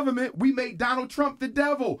 for government, we made Donald Trump the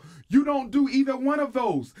devil. You don't do either one of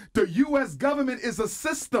those. The U.S. government is a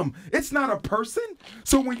system. It's not a person.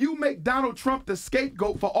 So when you make Donald Trump the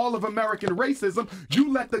scapegoat for all of American racism,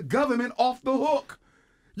 you let the government off the hook.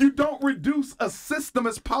 You don't reduce a system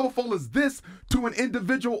as powerful as this to an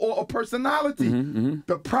individual or a personality.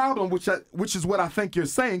 The problem, which is what I think you're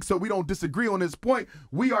saying, so we don't disagree on this point,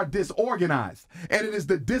 we are disorganized. And it is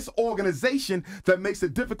the disorganization that makes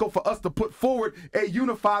it difficult for us to put forward a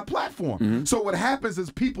unified platform. So what happens is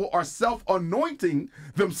people are self-anointing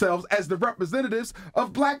themselves as the representatives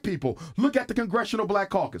of black people. Look at the Congressional Black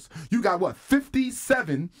Caucus. You got, what,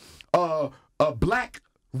 57 black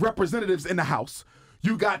representatives in the House.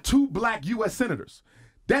 You got 2 black U.S. senators.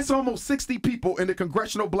 That's almost 60 people in the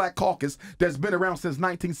Congressional Black Caucus that's been around since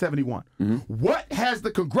 1971. What has the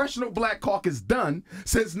Congressional Black Caucus done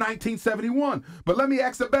since 1971? But let me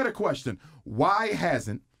ask a better question. Why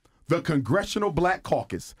hasn't the Congressional Black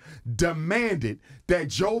Caucus demanded that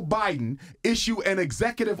Joe Biden issue an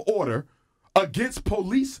executive order against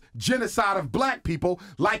police genocide of black people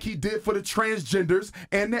like he did for the transgenders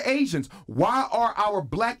and the Asians? Why are our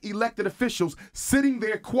black elected officials sitting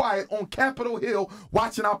there quiet on Capitol Hill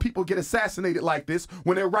watching our people get assassinated like this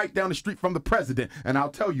when they're right down the street from the president? And I'll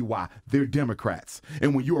tell you why. They're Democrats.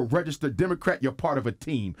 And when you're a registered Democrat, you're part of a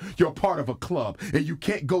team. You're part of a club. And you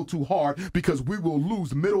can't go too hard because we will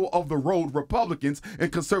lose middle-of-the-road Republicans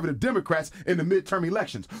and conservative Democrats in the midterm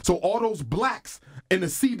elections. So all those blacks in the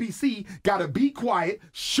CBC got to be quiet,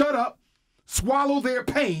 shut up, swallow their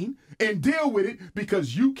pain and deal with it,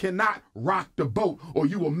 because you cannot rock the boat or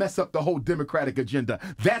you will mess up the whole Democratic agenda.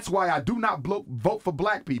 That's why I do not vote for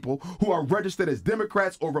black people who are registered as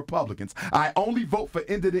Democrats or Republicans. I only vote for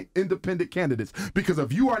independent candidates, because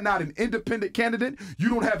if you are not an independent candidate, you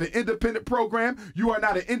don't have an independent program, you are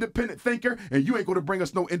not an independent thinker, and you ain't going to bring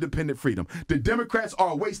us no independent freedom. The Democrats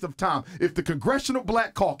are a waste of time. If the Congressional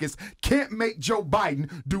Black Caucus can't make Joe Biden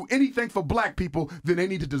do anything for black people, then they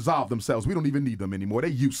need to dissolve themselves. We don't even need them anymore. They're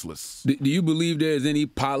useless. Do you believe there's any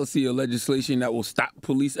policy or legislation that will stop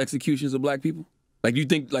police executions of black people? Like, you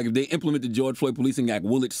think, like, if they implement the George Floyd Policing Act,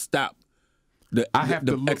 will it stop the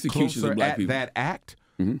executions of black people? That act,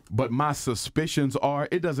 but my suspicions are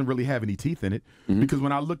it doesn't really have any teeth in it, because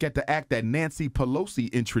when I look at the act that Nancy Pelosi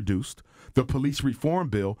introduced, the police reform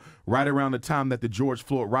bill, right around the time that the George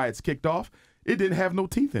Floyd riots kicked off, it didn't have no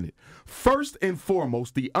teeth in it. First and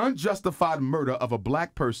foremost, the unjustified murder of a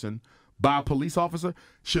black person by a police officer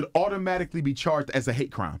should automatically be charged as a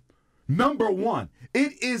hate crime. Number one,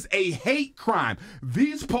 it is a hate crime.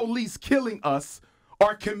 These police killing us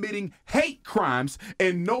are committing hate crimes,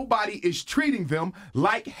 and nobody is treating them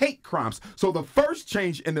like hate crimes. So the first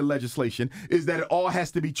change in the legislation is that it all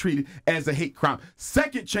has to be treated as a hate crime.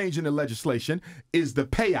 Second change in the legislation is the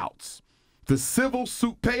payouts. The civil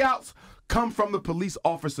suit payouts come from the police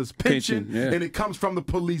officer's pension, and it comes from the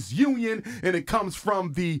police union, and it comes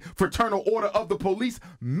from the fraternal order of the police.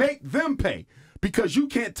 Make them pay, because you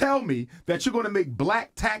can't tell me that you're going to make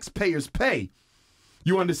black taxpayers pay,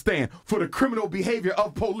 you understand, for the criminal behavior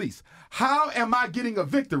of police. How am I getting a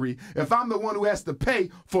victory if I'm the one who has to pay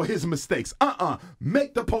for his mistakes?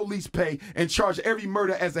 Make the police pay and charge every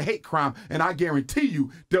murder as a hate crime, and I guarantee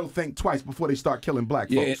you they'll think twice before they start killing black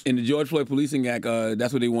folks. Yeah, in the George Floyd Policing Act,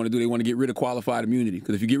 that's what they want to do. They want to get rid of qualified immunity,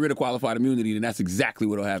 because if you get rid of qualified immunity, then that's exactly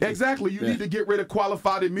what will happen. Exactly. You need to get rid of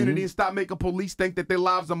qualified immunity and stop making police think that their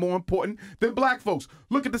lives are more important than black folks.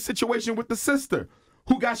 Look at the situation with the sister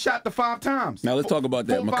who got shot the 5 times. Now let's talk about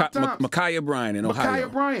that. Ma'Khia Bryant in Ohio.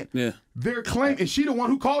 Ma'Khia Bryant. Yeah. They're claiming, and she the one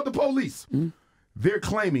who called the police. They're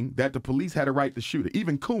claiming that the police had a right to shoot her.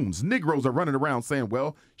 Even coons, Negroes are running around saying,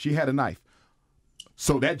 well, she had a knife.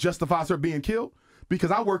 So that justifies her being killed? Because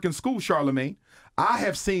I work in school, Charlamagne. I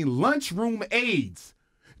have seen lunchroom aides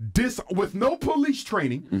with no police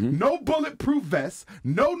training, no bulletproof vests,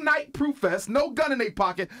 no night-proof vests, no gun in their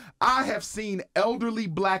pocket. I have seen elderly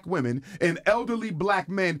black women and elderly black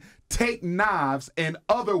men take knives and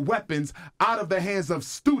other weapons out of the hands of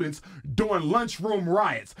students during lunchroom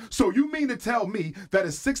riots. So you mean to tell me that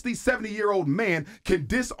a 60, 70-year-old man can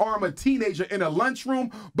disarm a teenager in a lunchroom,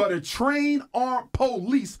 but a trained armed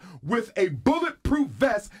police with a bulletproof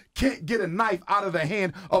vest can't get a knife out of the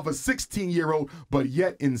hand of a 16-year-old, but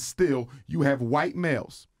yet and still you have white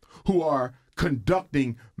males who are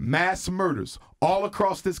conducting mass murders all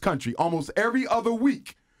across this country almost every other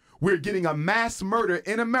week. We're getting a mass murder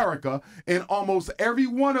in America, and almost every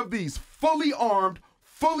one of these fully armed,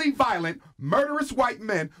 fully violent, murderous white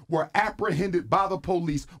men were apprehended by the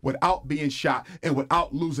police without being shot and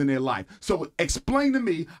without losing their life. So explain to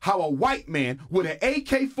me how a white man with an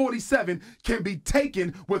AK-47 can be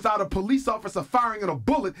taken without a police officer firing a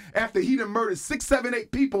bullet after he done murdered 6, 7,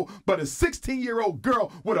 8 people, but a 16-year-old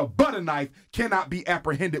girl with a butter knife cannot be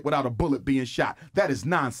apprehended without a bullet being shot. That is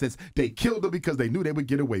nonsense. They killed her because they knew they would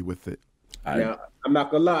get away with it. Now, I'm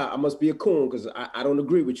not gonna lie, I must be a coon because I don't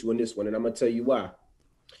agree with you on this one, and I'm gonna tell you why.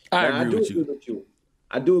 I do agree with you.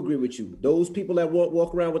 I do agree with you. Those people that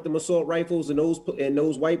walk around with them assault rifles and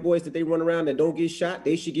those white boys that they run around that don't get shot,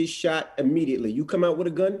 they should get shot immediately. You come out with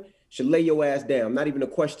a gun, should lay your ass down. Not even a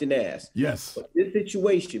question asked. Yes. But this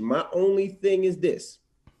situation, my only thing is this: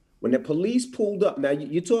 when the police pulled up, now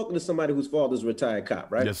you're talking to somebody whose father's a retired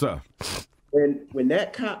cop, right? Yes, sir. When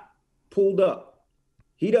that cop pulled up,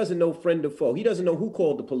 he doesn't know friend or foe. He doesn't know who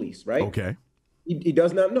called the police, right? Okay. He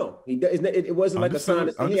does not know. It wasn't like a sign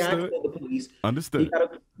that said, hey, I called the police. Understood.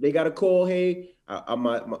 They got a call, hey,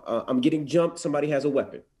 I'm getting jumped. Somebody has a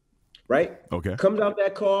weapon, right? Okay. Comes out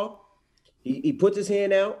that car. He puts his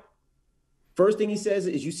hand out. First thing he says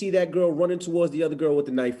is, you see that girl running towards the other girl with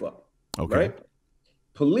the knife up. Okay. Right?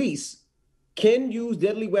 Police can use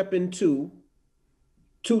deadly weapon to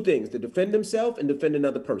two things: to defend himself and defend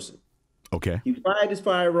another person. Okay. He fired his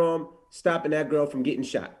firearm, stopping that girl from getting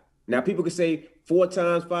shot. Now, people could say 4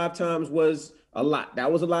 times, 5 times was a lot. That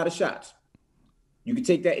was a lot of shots. You could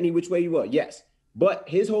take that any which way you want, yes. But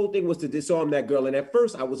his whole thing was to disarm that girl. And at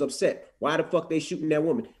first, I was upset. Why the fuck they shooting that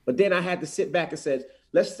woman? But then I had to sit back and say,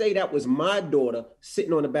 let's say that was my daughter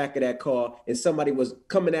sitting on the back of that car and somebody was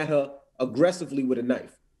coming at her aggressively with a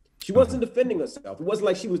knife. She wasn't defending herself. It wasn't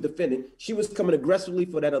like she was defending. She was coming aggressively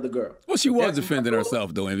for that other girl. Well, she was defending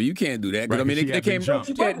herself, though, Envy. You can't do that. Right, I mean,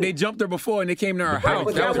 they jumped her before, and they came to her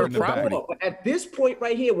house. That was her property. But at this point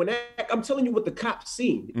right here, I'm telling you what the cop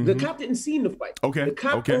seen. The cop didn't see the fight. Okay. The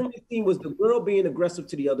cop only seen was the girl being aggressive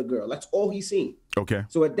to the other girl. That's all he seen. Okay.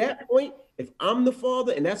 So at that point, if I'm the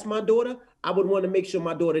father and that's my daughter, I would want to make sure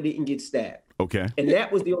my daughter didn't get stabbed. Okay. And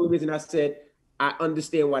that was the only reason I said I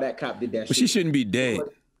understand why that cop did that. But she shouldn't be dead.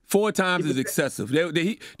 4 times is excessive.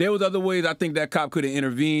 There was other ways I think that cop could have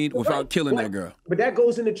intervened without killing that girl. But that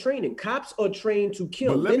goes into training. Cops are trained to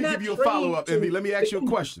kill. But let me give you a follow-up, Envy. Let me ask you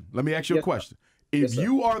a question. If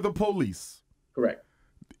you are the police, correct.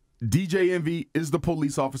 DJ Envy is the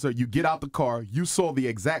police officer. You get out the car. You saw the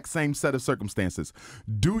exact same set of circumstances.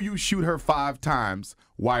 Do you shoot her 5 times?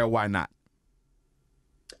 Why or why not?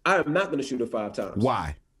 I am not going to shoot her 5 times.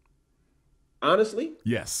 Why? Honestly?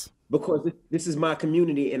 Yes. Because this is my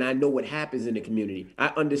community and I know what happens in the community. I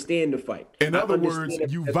understand the fight. In other words,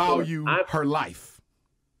 you value her life.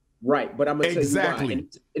 Right, but I'm going to tell you why.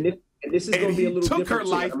 And this is going to be a little different. He took her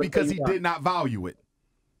life because he did not value it.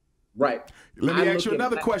 Right. Let me ask you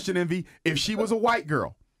another question, Envy. If she was a white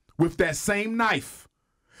girl with that same knife,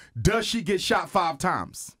 does she get shot 5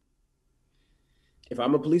 times? If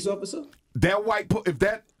I'm a police officer?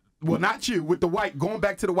 Well, not you, with the white, going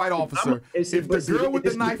back to the white officer, if the girl with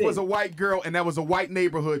the knife was a white girl and that was a white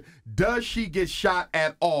neighborhood, does she get shot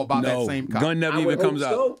at all by that same cop? Gun never even comes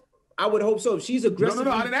out. I would hope so. If she's aggressive.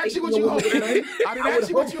 No, I didn't ask you what you hope. I didn't ask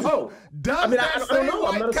you what you hope. Does that same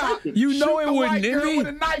white cop you know it wouldn't, Envy? With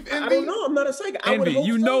a knife, Envy? I don't know. I'm not a psychic. Envy,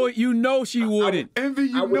 you know she wouldn't. Envy,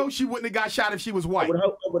 you know she wouldn't have got shot if she was white.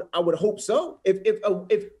 I would hope so.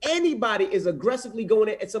 If anybody is aggressively going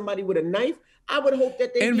at somebody with a knife, I would hope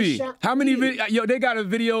that they Envy. get shot. How many they got a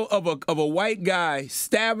video of a white guy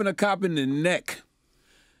stabbing a cop in the neck.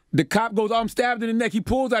 The cop goes, I'm stabbed in the neck. He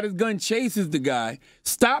pulls out his gun, chases the guy,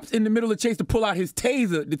 stops in the middle of the chase to pull out his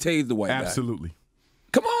taser to tase the white guy. Absolutely.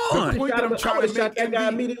 Come on. The point that I'm trying to make, that guy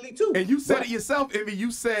immediately too. And you said it yourself, Envy.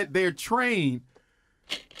 You said they're trained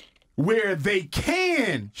where they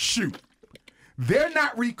can shoot. They're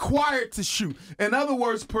not required to shoot. In other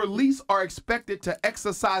words, police are expected to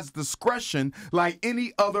exercise discretion like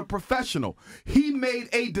any other professional. He made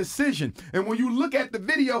a decision. And when you look at the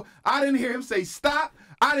video, I didn't hear him say stop.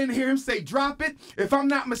 I didn't hear him say drop it. If I'm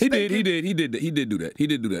not mistaken. He did do that. He did do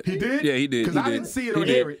that. He did? Yeah, he did. Because I didn't see it or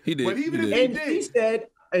hear it. He did. But even if he did.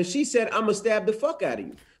 She said, I'm going to stab the fuck out of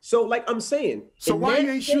you. So like I'm saying. So why you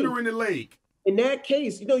ain't shoot her in the leg? In that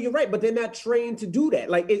case, you're right, but they're not trained to do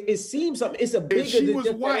that. Like it seems something. It's a bigger. If she was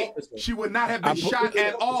white, she would not have been shot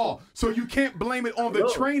at all. So you can't blame it on the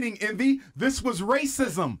training, Envy. This was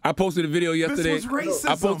racism. I posted a video yesterday. This was racism.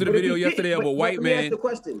 I posted a video yesterday of a white man. Let me ask the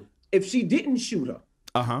question: if she didn't shoot her,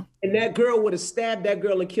 and that girl would have stabbed that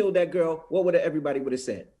girl and killed that girl, what would everybody would have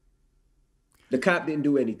said? The cop didn't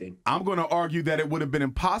do anything. I'm going to argue that it would have been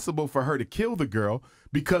impossible for her to kill the girl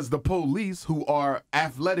because the police, who are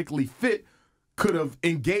athletically fit, could have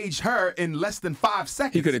engaged her in less than 5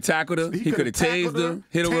 seconds. He could have tackled her. He could have tased her,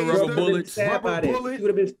 hit her with rubber bullets. She would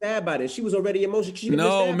have been stabbed by it. She was already emotional.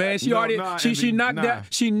 No, man. She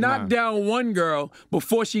knocked down one girl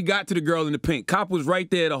before she got to the girl in the pink. Cop was right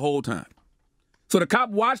there the whole time. So the cop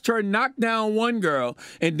watched her knock down one girl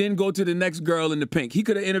and then go to the next girl in the pink. He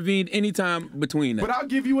could have intervened anytime between that. But I'll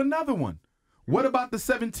give you another one. What about the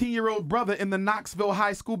 17-year-old brother in the Knoxville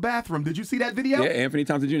high school bathroom? Did you see that video? Yeah, Anthony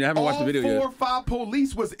Thompson Jr. I haven't watched the video yet. All 4 or 5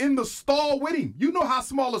 police was in the stall with him. You know how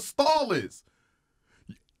small a stall is.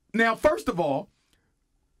 Now, first of all,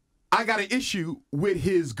 I got an issue with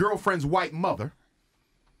his girlfriend's white mother.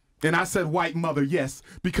 And I said white mother, yes,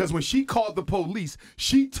 because when she called the police,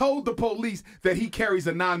 she told the police that he carries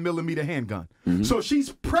a 9mm handgun. Mm-hmm. So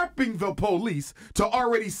she's prepping the police to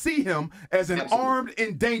already see him as an armed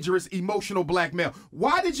and dangerous emotional black male.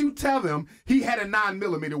 Why did you tell them he had a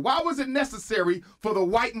 9mm? Why was it necessary for the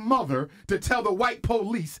white mother to tell the white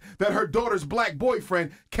police that her daughter's black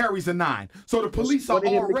boyfriend carries a 9? So the police are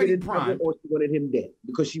already primed. Or she wanted him dead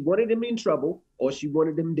because she wanted him in trouble. Or she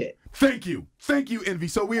wanted him dead. Thank you, Envy.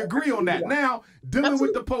 So we agree on that. Now, dealing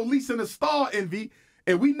with the police in the stall, Envy,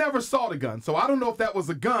 and we never saw the gun. So I don't know if that was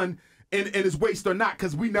a gun in his waist or not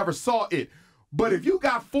because we never saw it. But if you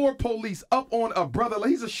got 4 police up on a brother,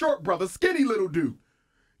 he's a short brother, skinny little dude,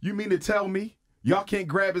 you mean to tell me y'all can't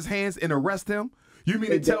grab his hands and arrest him? You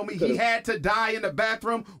mean to tell me he had to die in the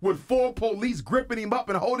bathroom with 4 police gripping him up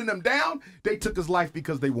and holding him down? They took his life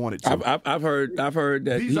because they wanted to. I've heard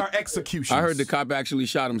that these are executions. I heard the cop actually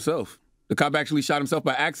shot himself. The cop actually shot himself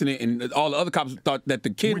by accident, and all the other cops thought that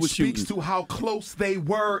the kid was shooting. Which speaks to how close they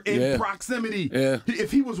were in proximity. Yeah.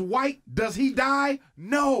 If he was white, does he die?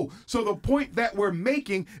 No. So the point that we're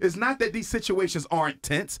making is not that these situations aren't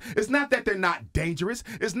tense. It's not that they're not dangerous.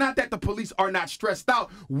 It's not that the police are not stressed out.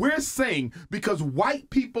 We're saying because white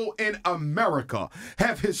people in America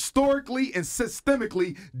have historically and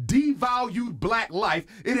systemically devalued black life,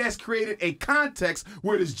 it has created a context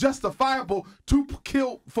where it is justifiable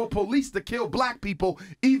for police to kill black people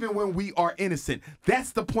even when we are innocent.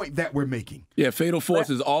 That's the point that we're making. Yeah, fatal force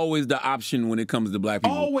is always the option when it comes to black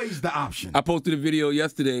people. Always the option. I posted a video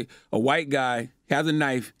yesterday. A white guy has a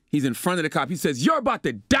knife. He's in front of the cop. He says, "You're about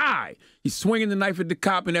to die." He's swinging the knife at the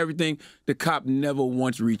cop and everything. The cop never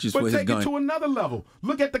once reaches for his gun. But take it to another level.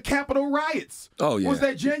 Look at the Capitol riots. Oh, yeah. Was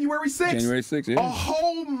that January 6th? January 6th, yeah. A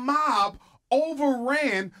whole mob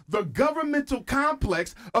overran the governmental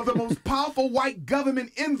complex of the most powerful white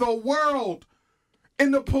government in the world.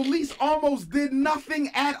 And the police almost did nothing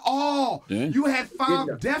at all. Yeah. You had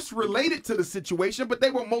 5 deaths related to the situation, but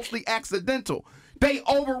they were mostly accidental. They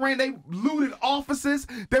overran, they looted offices,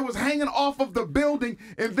 they was hanging off of the building,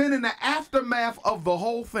 and then in the aftermath of the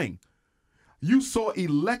whole thing, you saw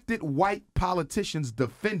elected white politicians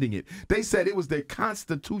defending it. They said it was their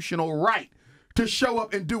constitutional right to show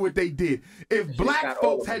up and do what they did. If black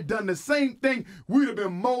folks had done the same thing, we'd have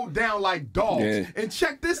been mowed down like dogs. Yeah. And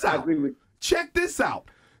check this out. Check this out.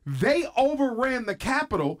 They overran the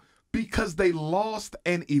Capitol because they lost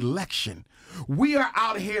an election. We are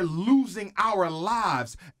out here losing our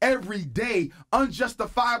lives every day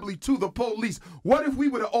unjustifiably to the police. What if we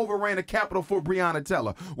would have overran the Capitol for Breonna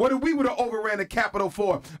Taylor? What if we would have overran the Capitol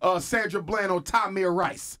for Sandra Bland or Tamir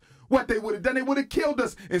Rice? What they would have done, they would have killed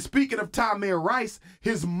us. And speaking of Tamir Rice,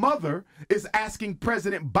 his mother is asking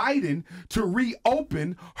President Biden to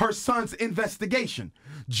reopen her son's investigation.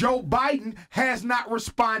 Joe Biden has not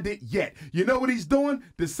responded yet. You know what he's doing?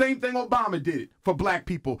 The same thing Obama did for black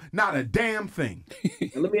people. Not a damn thing.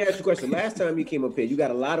 And let me ask you a question. Last time you came up here, you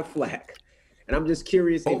got a lot of flack. And I'm just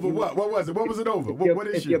curious. Over what? What was it? What was it over? What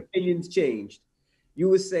issue? If your opinions changed. You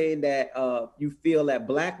were saying that you feel that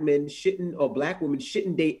black men shouldn't or black women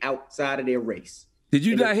shouldn't date outside of their race. Did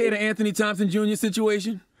you not hear the Anthony Thompson Jr.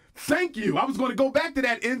 situation? Thank you. I was going to go back to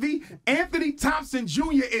that, Envy. Anthony Thompson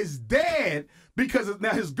Jr. is dead because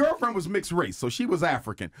now his girlfriend was mixed race, so she was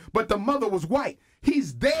African, but the mother was white.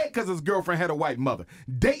 He's dead because his girlfriend had a white mother.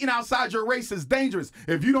 Dating outside your race is dangerous.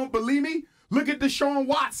 If you don't believe me, look at Deshaun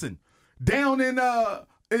Watson down in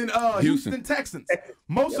Houston, Texans.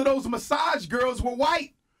 Most of those massage girls were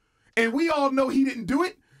white. And we all know he didn't do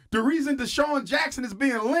it. The reason Deshaun Jackson is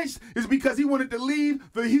being lynched is because he wanted to leave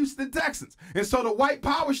the Houston Texans. And so the white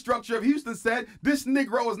power structure of Houston said, this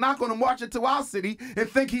Negro is not going to march into our city and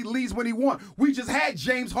think he leaves when he wants. We just had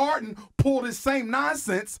James Harden pull this same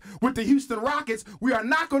nonsense with the Houston Rockets. We are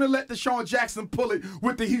not going to let Deshaun Jackson pull it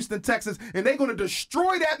with the Houston Texans. And they're going to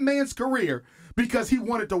destroy that man's career because he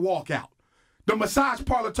wanted to walk out. The massage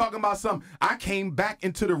parlor talking about something. I came back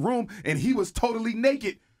into the room and he was totally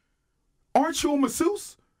naked. Aren't you a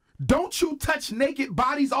masseuse? Don't you touch naked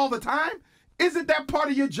bodies all the time? Isn't that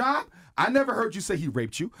part of your job? I never heard you say he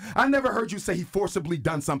raped you. I never heard you say he forcibly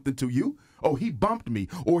done something to you. Oh, he bumped me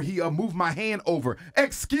or he moved my hand over.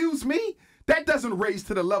 Excuse me? That doesn't raise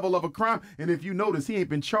to the level of a crime. And if you notice, he ain't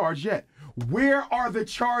been charged yet. Where are the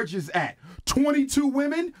charges at? 22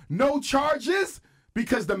 women, no charges?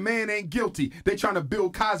 Because the man ain't guilty. They trying to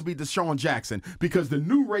build Cosby to Deshaun Jackson. Because the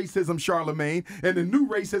new racism, Charlamagne, and the new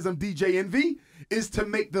racism, DJ Envy, is to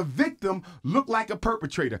make the victim look like a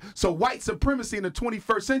perpetrator. So white supremacy in the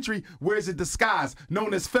 21st century wears a disguise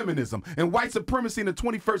known as feminism. And white supremacy in the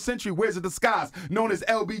 21st century wears a disguise known as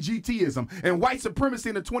LBGTism. And white supremacy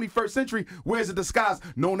in the 21st century wears a disguise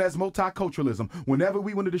known as multiculturalism. Whenever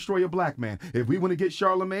we want to destroy a black man, if we want to get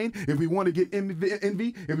Charlamagne, if we want to get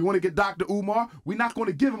Envy, if we want to get Dr. Umar, we're not going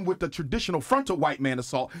to give him with the traditional frontal white man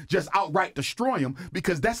assault, just outright destroy him,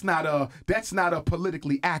 because that's not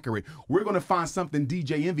politically accurate. We're going to find something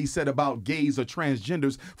DJ Envy said about gays or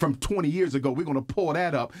transgenders from 20 years ago. We're going to pull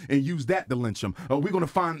that up and use that to lynch him. We're going to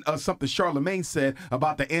find something Charlamagne said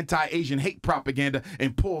about the anti-Asian hate propaganda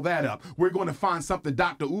and pull that up. We're going to find something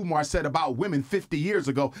Dr. Umar said about women 50 years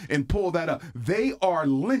ago and pull that up. They are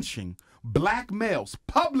lynching black males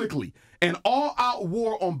publicly, an all-out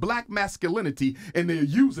war on black masculinity, and they're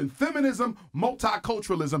using feminism,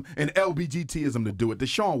 multiculturalism, and LBGTism to do it.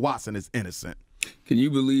 Deshaun Watson is innocent. Can you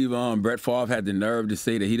believe Brett Favre had the nerve to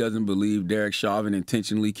say that he doesn't believe Derek Chauvin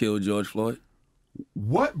intentionally killed George Floyd?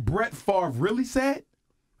 What Brett Favre really said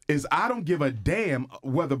is, I don't give a damn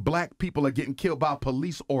whether black people are getting killed by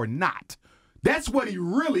police or not. That's what he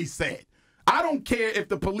really said. I don't care if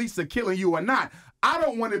the police are killing you or not. I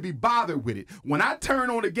don't want to be bothered with it. When I turn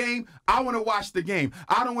on the game, I want to watch the game.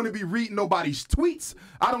 I don't want to be reading nobody's tweets.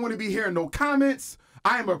 I don't want to be hearing no comments.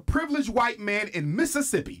 I am a privileged white man in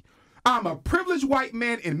Mississippi. I'm a privileged white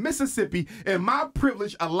man in Mississippi, and my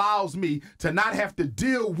privilege allows me to not have to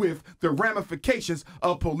deal with the ramifications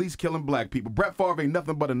of police killing black people. Brett Favre ain't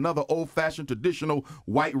nothing but another old-fashioned, traditional,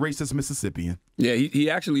 white, racist Mississippian. Yeah, he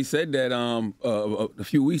actually said that a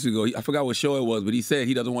few weeks ago. I forgot what show it was, but he said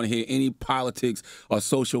he doesn't want to hear any politics or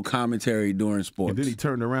social commentary during sports. And then he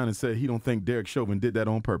turned around and said he don't think Derek Chauvin did that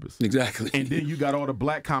on purpose. Exactly. And then you got all the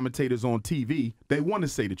black commentators on TV. They want to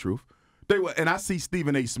say the truth. And I see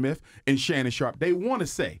Stephen A. Smith and Shannon Sharp. They want to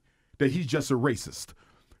say that he's just a racist.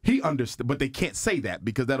 He understood, but they can't say that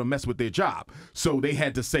because that'll mess with their job. So they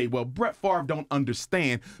had to say, well, Brett Favre don't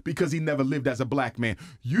understand because he never lived as a black man.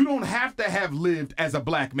 You don't have to have lived as a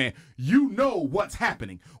black man. You know what's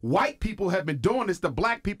happening. White people have been doing this to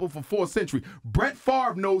black people for 4 centuries. Brett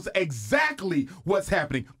Favre knows exactly what's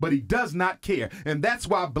happening, but he does not care. And that's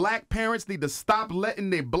why black parents need to stop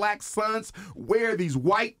letting their black sons wear these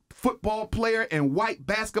white football player and white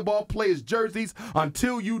basketball players' jerseys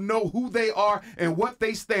until you know who they are and what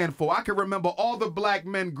they stand for. I can remember all the black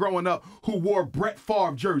men growing up who wore Brett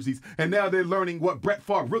Favre jerseys, and now they're learning what Brett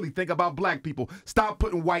Favre really think about black people. Stop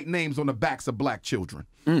putting white names on the backs of black children.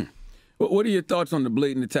 What are your thoughts on the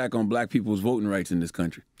blatant attack on black people's voting rights in this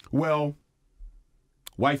country? Well,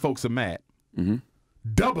 white folks are mad.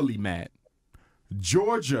 Doubly mad.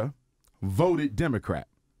 Georgia voted Democrat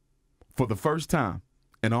for the first time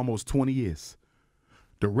in almost 20 years.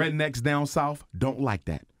 The rednecks down south don't like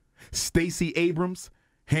that. Stacey Abrams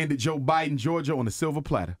handed Joe Biden Georgia on a silver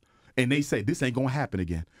platter, and they say this ain't gonna happen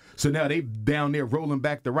again. So now they down there rolling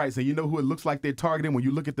back the rights, and you know who it looks like they're targeting when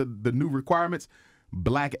you look at the new requirements?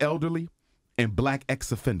 Black elderly and black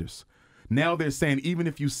ex-offenders. Now they're saying even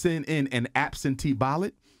if you send in an absentee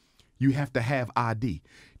ballot, you have to have ID.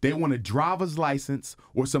 They want a driver's license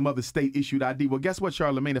or some other state-issued ID. Well, guess what,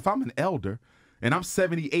 Charlamagne? If I'm an elder and I'm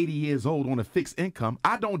 70, 80 years old on a fixed income,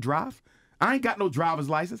 I don't drive. I ain't got no driver's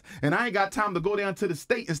license, and I ain't got time to go down to the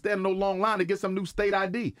state and stand in no long line to get some new state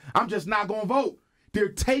ID. I'm just not going to vote. They're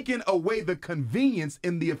taking away the convenience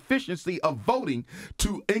and the efficiency of voting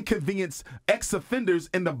to inconvenience ex-offenders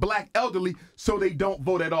and the black elderly so they don't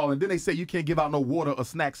vote at all. And then they say you can't give out no water or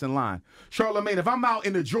snacks in line. Charlamagne, if I'm out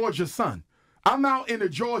in the Georgia sun,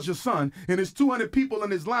 and there's 200 people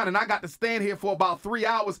in this line, and I got to stand here for about 3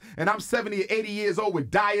 hours, and I'm 70 or 80 years old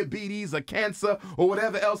with diabetes or cancer or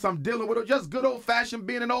whatever else I'm dealing with, or just good old-fashioned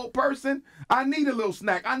being an old person, I need a little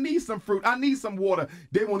snack. I need some fruit. I need some water.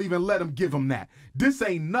 They won't even let them give them that. This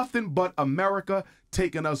ain't nothing but America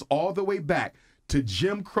taking us all the way back to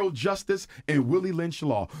Jim Crow justice and Willie Lynch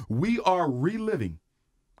law. We are reliving.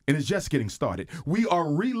 And it's just getting started. We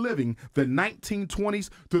are reliving the 1920s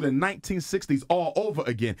through the 1960s all over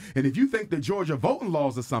again. And if you think the Georgia voting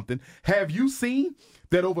laws are something, have you seen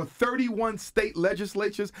that over 31 state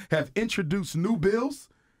legislatures have introduced new bills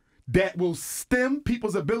that will stem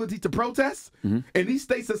people's ability to protest? And these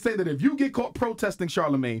states are saying that if you get caught protesting,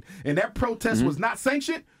 Charlamagne, and that protest was not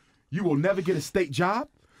sanctioned, you will never get a state job.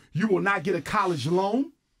 You will not get a college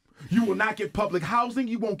loan. You will not get public housing.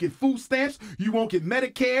 You won't get food stamps. You won't get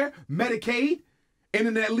Medicare, Medicaid. And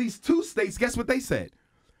in at least 2 states, guess what they said?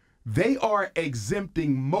 They are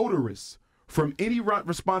exempting motorists from any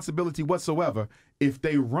responsibility whatsoever if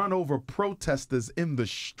they run over protesters in the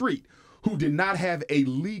street who did not have a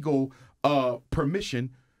legal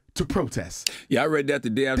permission to protest. Yeah, I read that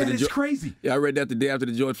the day after that is crazy. Yeah, I read that the day after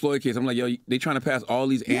the George Floyd case. I'm like, yo, they trying to pass all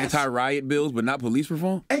these anti-riot bills, but not police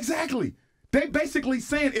reform? Exactly. They basically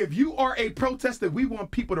saying if you are a protester, we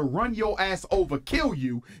want people to run your ass over, kill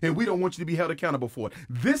you, and we don't want you to be held accountable for it.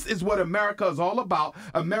 This is what America is all about.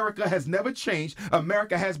 America has never changed.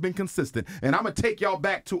 America has been consistent. And I'm going to take y'all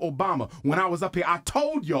back to Obama. When I was up here, I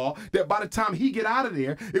told y'all that by the time he get out of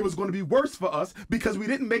there, it was going to be worse for us because we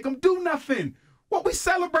didn't make him do nothing. What we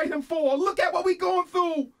celebrate him for? Look at what we going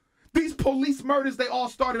through. These police murders, they all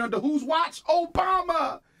started under whose watch?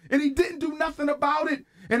 Obama. And he didn't do nothing about it.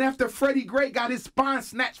 And after Freddie Gray got his spine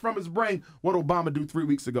snatched from his brain, what Obama do 3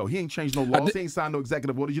 weeks ago? He ain't changed no laws. He ain't signed no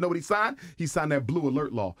executive orders. You know what he signed? He signed that blue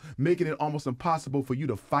alert law, making it almost impossible for you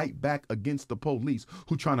to fight back against the police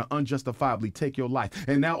who trying to unjustifiably take your life.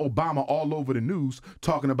 And now Obama all over the news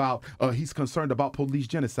talking about he's concerned about police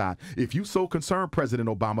genocide. If you so concerned, President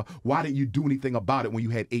Obama, why didn't you do anything about it when you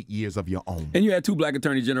had 8 years of your own? And you had 2 black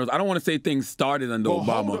attorney generals. I don't want to say things started under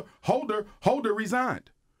Obama. Holder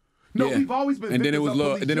resigned. No, we've always been and victims then it was of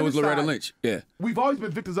police then it was genocide. Loretta Lynch. Yeah. We've always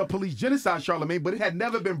been victims of police genocide, Charlamagne, but it had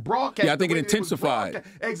never been broadcast. Yeah, I think it intensified.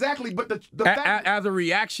 Exactly, but the fact as a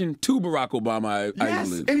reaction to Barack Obama, I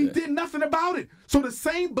believe. And he did nothing about it. So the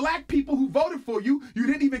same black people who voted for you, you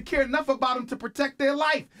didn't even care enough about them to protect their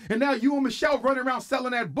life. And now you and Michelle running around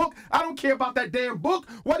selling that book. I don't care about that damn book.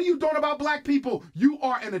 What are you doing about black people? You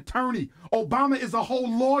are an attorney. Obama is a whole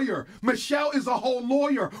lawyer. Michelle is a whole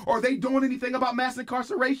lawyer. Are they doing anything about mass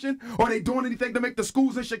incarceration? Are they doing anything to make the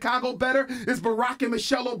schools in Chicago better? Is Barack and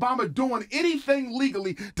Michelle Obama doing anything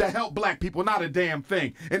legally to help black people? Not a damn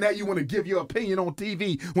thing. And now you want to give your opinion on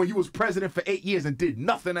TV when you was president for 8 years and did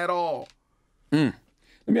nothing at all. Let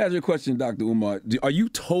me ask you a question, Dr. Umar. Are you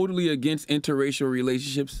totally against interracial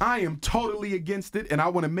relationships? I am totally against it, and I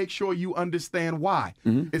want to make sure you understand why.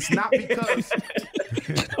 It's not because...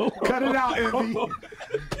 Cut it out, Envy.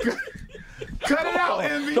 Cut it out,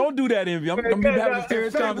 Envy. Don't do that, Envy. I'm going to be having a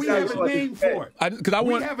serious conversation. We have a name for it.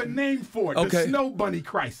 We have a name for it. The Snow Bunny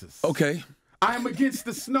Crisis. Okay. I am against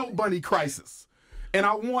the Snow Bunny Crisis. And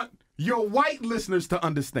I want your white listeners to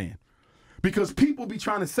understand. Because people be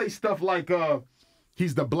trying to say stuff like,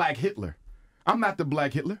 he's the black Hitler. I'm not the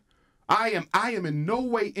black Hitler. I am in no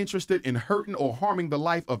way interested in hurting or harming the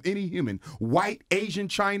life of any human, white, Asian,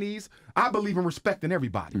 Chinese. I believe in respecting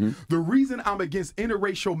everybody. The reason I'm against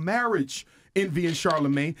interracial marriage, Envy and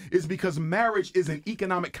Charlamagne, is because marriage is an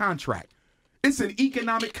economic contract. It's an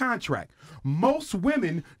economic contract. Most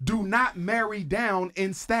women do not marry down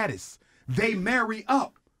in status. They marry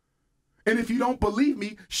up. And if you don't believe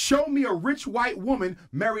me, show me a rich white woman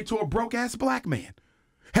married to a broke-ass black man.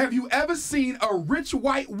 Have you ever seen a rich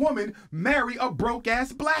white woman marry a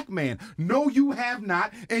broke-ass black man? No, you have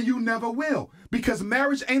not, and you never will. Because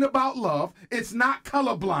marriage ain't about love, it's not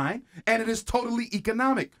colorblind, and it is totally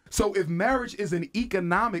economic. So if marriage is an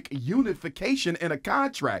economic unification in a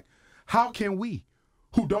contract, how can we,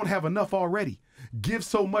 who don't have enough already, give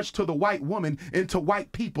so much to the white woman and to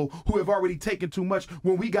white people who have already taken too much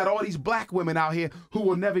when we got all these black women out here who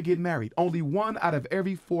will never get married? Only 1 out of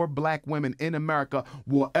every 4 black women in America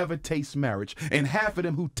will ever taste marriage. And half of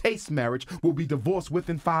them who taste marriage will be divorced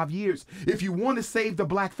within 5 years. If you want to save the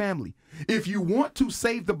black family,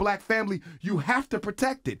 you have to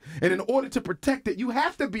protect it. And in order to protect it, you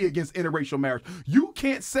have to be against interracial marriage. You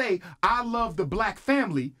can't say, I love the black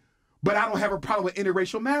family, but I don't have a problem with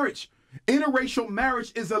interracial marriage. Interracial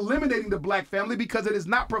marriage is eliminating the black family because it is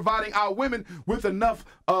not providing our women with enough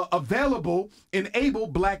available and able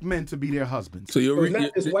black men to be their husbands. So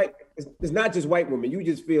it's not just white women. You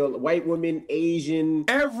just feel white women, Asian,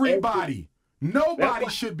 everybody. Nobody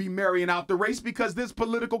should be marrying out the race because there's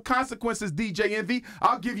political consequences, DJ Envy.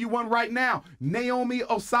 I'll give you one right now. Naomi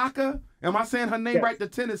Osaka. Am I saying her name right? The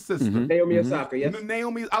tennis sister. Naomi Osaka, yes.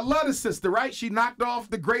 Naomi, I love the sister, right? She knocked off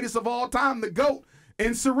the greatest of all time, the GOAT,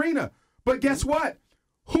 in Serena. But guess what?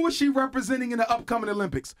 Who is she representing in the upcoming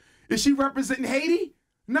Olympics? Is she representing Haiti?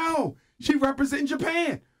 No, she representing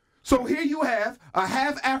Japan. So here you have a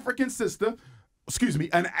half-African sister,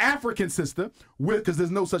 an African sister with, because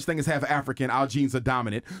there's no such thing as half African, our genes are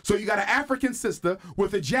dominant. So you got an African sister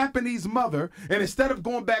with a Japanese mother, and instead of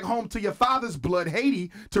going back home to your father's blood,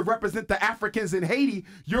 Haiti, to represent the Africans in Haiti,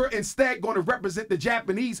 you're instead going to represent the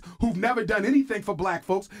Japanese who've never done anything for black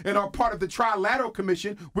folks and are part of the Trilateral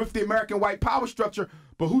Commission with the American white power structure.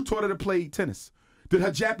 But who taught her to play tennis? Did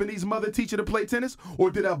her Japanese mother teach her to play tennis? Or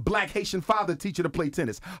did her black Haitian father teach her to play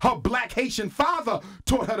tennis? Her black Haitian father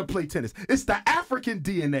taught her to play tennis. It's the African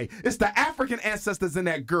DNA. It's the African ancestors in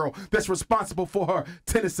that girl that's responsible for her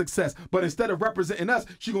tennis success. But instead of representing us,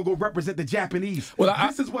 she's going to go represent the Japanese. Well,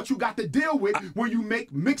 this is what you got to deal with when you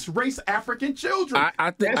make mixed race African children.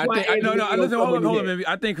 I think hold on, baby.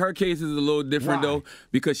 I think her case is a little different, though,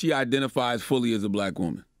 because she identifies fully as a black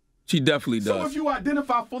woman. She definitely does. So if you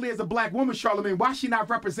identify fully as a black woman, Charlamagne, why is she not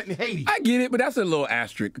representing Haiti? I get it, but that's a little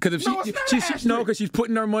asterisk. Because if because she's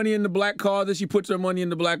putting her money in the black causes, she puts her money in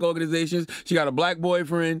the black organizations. She got a black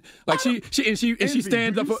boyfriend. Like she stands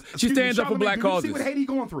up for black causes. Do you see what Haiti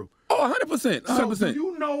going through? Oh, 100%. 100%. So do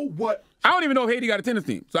you know what? I don't even know if Haiti got a tennis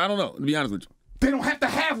team, so I don't know, to be honest with you. They don't have to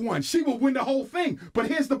have one. She will win the whole thing. But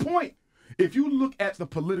here's the point. If you look at the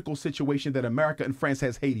political situation that America and France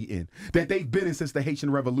has Haiti in, that they've been in since the Haitian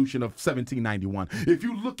Revolution of 1791, if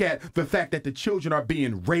you look at the fact that the children are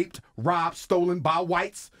being raped, robbed, stolen by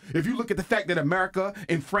whites, if you look at the fact that America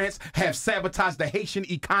and France have sabotaged the Haitian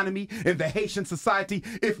economy and the Haitian society,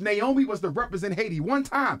 if Naomi was to represent Haiti one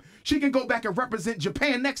time, she can go back and represent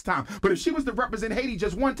Japan next time. But if she was to represent Haiti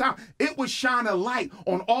just one time, it would shine a light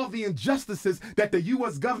on all the injustices that the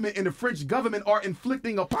U.S. government and the French government are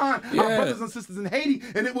inflicting upon our brothers brothers and sisters in Haiti,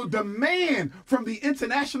 and it will demand from the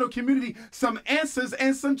international community some answers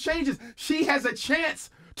and some changes. She has a chance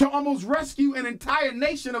to almost rescue an entire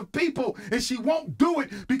nation of people, and she won't do it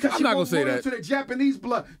because she won't go into the Japanese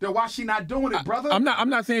blood. Then why she not doing it, brother? I'm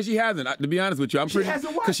not saying she hasn't. To be honest with you, she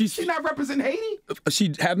hasn't what? She's not representing Haiti.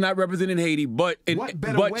 She has not represented Haiti, but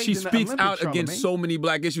she speaks out against so many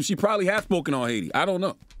black issues. She probably has spoken on Haiti. I don't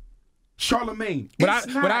know. Charlamagne,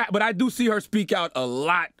 but I do see her speak out a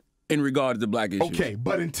lot in regards to black issues. Okay,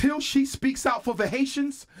 but until she speaks out for the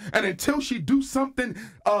Haitians, and until she do something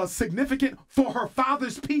significant for her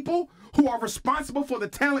father's people who are responsible for the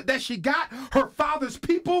talent that she got, her father's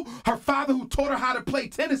people, her father who taught her how to play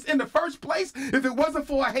tennis in the first place, if it wasn't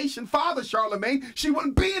for a Haitian father, Charlamagne, she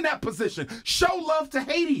wouldn't be in that position. Show love to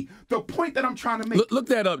Haiti. The point that I'm trying to make. Look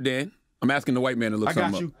that up, Dan. I'm asking the white man to look something up.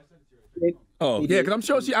 I got you. Oh, yeah, because I'm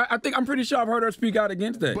sure I'm pretty sure I've heard her speak out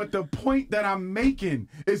against that. But the point that I'm making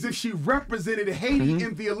is if she represented Haiti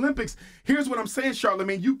in the Olympics, here's what I'm saying,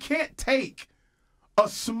 Charlamagne. You can't take a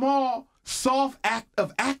small, soft act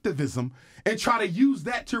of activism and try to use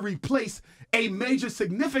that to replace a major,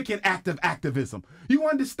 significant act of activism. You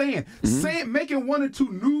understand? Making one or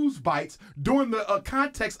two news bites during the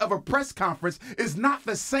context of a press conference is not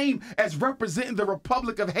the same as representing the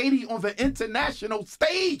Republic of Haiti on the international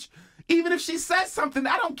stage. Even if she says something,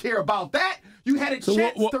 I don't care about that. You had a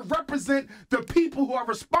chance to represent the people who are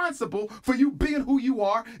responsible for you being who you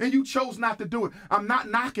are, and you chose not to do it. I'm not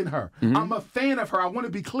knocking her. I'm a fan of her. I want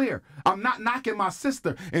to be clear. I'm not knocking my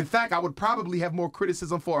sister. In fact, I would probably have more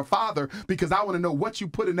criticism for her father because I want to know what you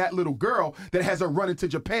put in that little girl that has her running to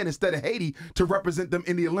Japan instead of Haiti to represent them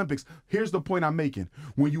in the Olympics. Here's the point I'm making.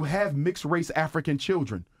 When you have mixed race African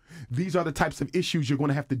children, these are the types of issues you're going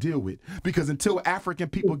to have to deal with because until African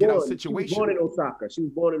people get out of situation. She was born in Osaka. She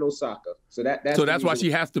was born in Osaka. So that's why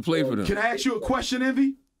she has to play for them. Can I ask you a question,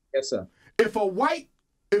 Envy? Yes, sir. If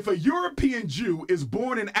a European Jew is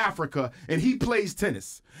born in Africa and he plays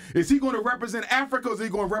tennis, is he going to represent Africa or is he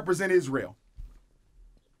going to represent Israel?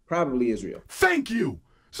 Probably Israel. Thank you.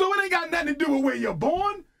 So it ain't got nothing to do with where you're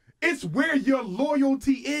born. It's where your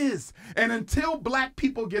loyalty is. And until black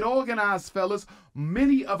people get organized, fellas,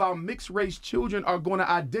 many of our mixed race children are going to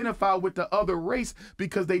identify with the other race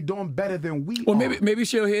because they're doing better than we are. Well, maybe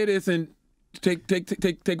she'll hear this and take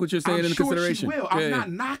what you're saying into consideration. I'm sure she will. I'm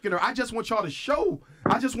not knocking her. I just want y'all to show.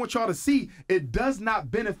 I just want y'all to see it does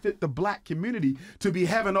not benefit the black community to be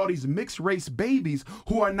having all these mixed race babies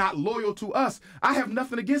who are not loyal to us. I have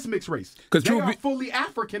nothing against mixed race. Because they are fully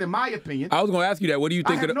African, in my opinion. I was going to ask you that. What do you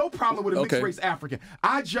think? I have no problem with a mixed race African.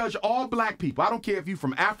 I judge all black people. I don't care if you're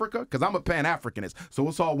from Africa, because I'm a Pan-Africanist, so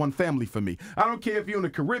it's all one family for me. I don't care if you're in the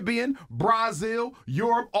Caribbean, Brazil,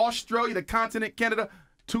 Europe, Australia, the continent, Canada.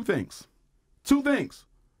 Two things.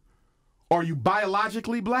 Are you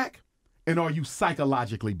biologically black and are you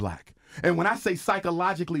psychologically black? And when I say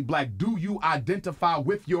psychologically black, do you identify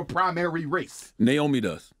with your primary race? Naomi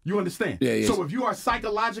does. You understand? Yeah. So if you are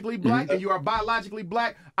psychologically black and you are biologically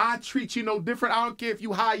black, I treat you no different. I don't care if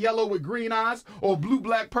you high yellow with green eyes or blue,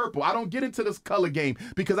 black, purple. I don't get into this color game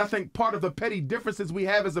because I think part of the petty differences we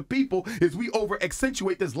have as a people is we over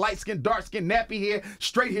accentuate this light skin, dark skin, nappy hair,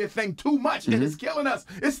 straight hair thing too much and it's killing us.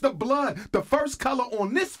 It's the blood. The first color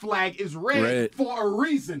on this flag is red for a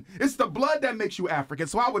reason. It's the blood that makes you African.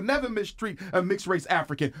 So I would never mistreat a mixed race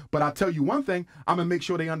African. But I'll tell you one thing, I'm going to make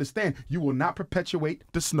sure they understand you will not perpetuate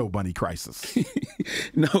the snow bunny crisis.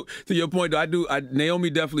 No, to your point, though, Naomi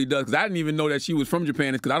definitely does, because I didn't even know that she was from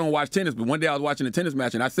Japan, because I don't watch tennis, but one day I was watching a tennis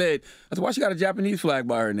match, and I said, why she got a Japanese flag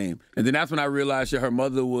by her name? And then that's when I realized that her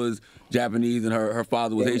mother was Japanese and her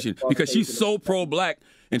father was Haitian, because she's so pro-black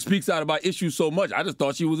and speaks out about issues so much. I just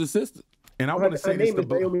thought she was a sister. And I want to say this to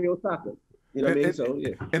Naomi Osaka. You know what I mean? So,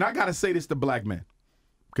 yeah. And I got to say this to black men,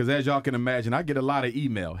 because as y'all can imagine, I get a lot of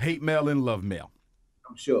email, hate mail and love mail.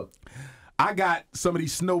 I'm sure. I got some of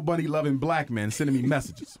these snow bunny loving black men sending me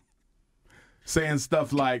messages saying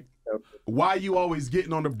stuff like, why you always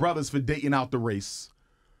getting on the brothers for dating out the race,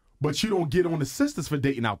 but you don't get on the sisters for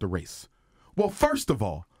dating out the race? Well, first of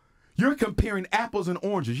all, you're comparing apples and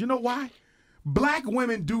oranges. You know why? Black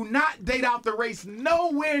women do not date out the race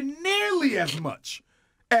nowhere nearly as much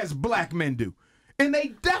as black men do. And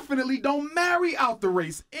they definitely don't marry out the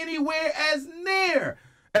race anywhere as near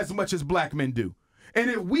as much as black men do. And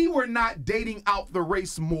if we were not dating out the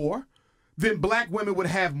race more, then black women would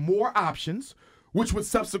have more options, which would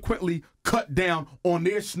subsequently cut down on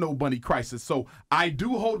their snow bunny crisis. So I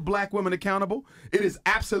do hold black women accountable. It is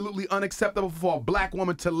absolutely unacceptable for a black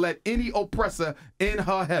woman to let any oppressor in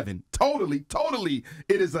her heaven. Totally,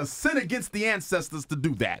 it is a sin against the ancestors to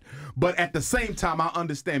do that. But at the same time, I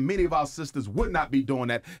understand many of our sisters would not be doing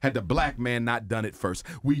that had the black man not done it first.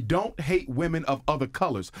 We don't hate women of other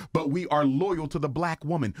colors, but we are loyal to the black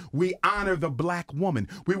woman. We honor the black woman.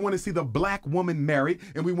 We want to see the black woman married,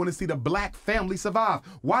 and we want to see the black family survive.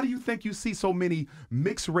 Why do you think you see so many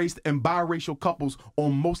mixed race and biracial couples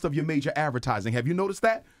on most of your major advertising? Have you noticed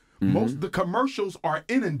that? Most of the commercials are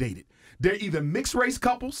inundated. They're either mixed race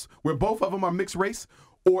couples, where both of them are mixed race,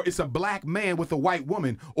 or it's a black man with a white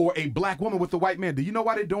woman, or a black woman with a white man. Do you know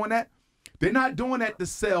why they're doing that? They're not doing that to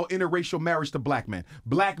sell interracial marriage to black men.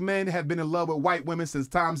 Black men have been in love with white women since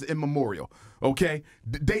times immemorial, okay?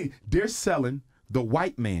 They're selling the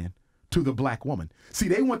white man to the black woman. See,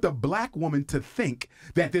 they want the black woman to think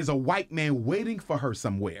that there's a white man waiting for her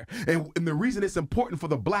somewhere. And the reason it's important for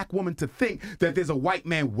the black woman to think that there's a white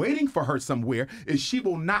man waiting for her somewhere is she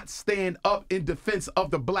will not stand up in defense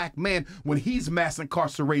of the black man when he's mass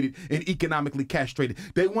incarcerated and economically castrated.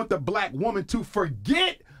 They want the black woman to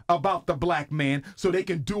forget about the black man so they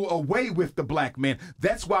can do away with the black man.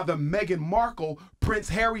 That's why the Meghan Markle, Prince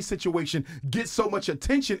Harry situation gets so much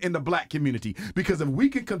attention in the black community. Because if we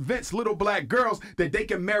can convince little black girls that they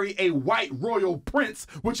can marry a white royal prince,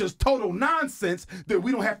 which is total nonsense, then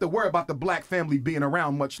we don't have to worry about the black family being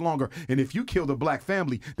around much longer. And if you kill the black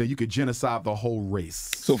family, then you could genocide the whole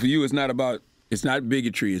race. So for you, it's not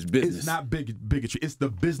bigotry, it's business. It's not bigotry. It's the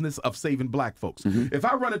business of saving black folks. If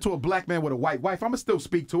I run into a black man with a white wife, I'm going to still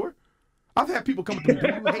speak to her. I've had people come up to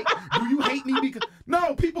me, do you hate me because...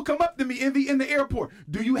 No, people come up to me in the airport.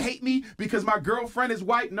 Do you hate me because my girlfriend is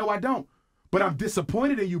white? No, I don't. But I'm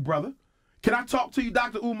disappointed in you, brother. Can I talk to you,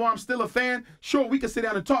 Dr. Umar? I'm still a fan. Sure, we can sit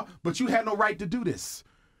down and talk, but you had no right to do this.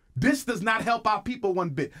 This does not help our people one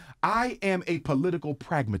bit. I am a political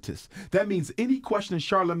pragmatist. That means any question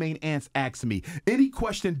Charlamagne asks me, any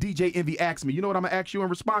question DJ Envy asks me, you know what I'm going to ask you in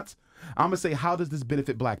response? I'm going to say, how does this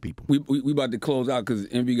benefit black people? We about to close out because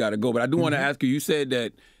Envy got to go. But I do want to ask you, you said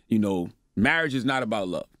that, marriage is not about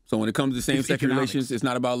love. So when it comes to same-sex relations, it's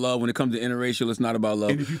not about love. When it comes to interracial, it's not about love.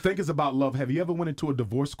 And if you think it's about love, have you ever went into a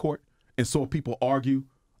divorce court and saw people argue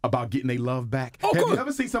about getting their love back? Have you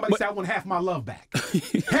ever seen somebody say, I want half my love back?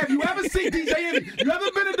 Have you ever seen DJ Envy? You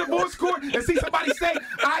ever been in divorce court and see somebody say,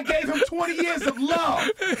 I gave him 20 years of love.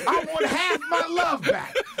 I want half my love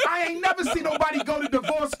back. I ain't never seen nobody go to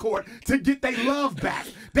divorce court to get their love back.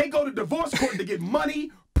 They go to divorce court to get money,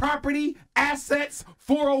 property, assets,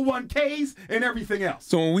 401ks, and everything else.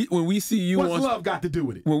 So when we see you what's love got to do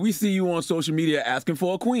with it? When we see you on social media asking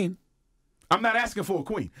for a queen, I'm not asking for a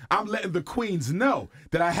queen. I'm letting the queens know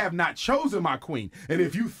that I have not chosen my queen. And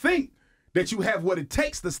if you think that you have what it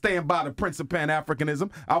takes to stand by the Prince of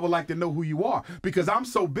Pan-Africanism, I would like to know who you are, because I'm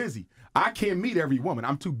so busy. I can't meet every woman.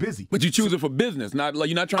 I'm too busy. But you choosing for business, not like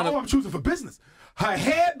you're not trying to. Oh, I'm choosing for business. Her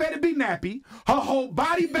head better be nappy. Her whole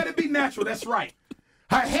body better be natural. That's right.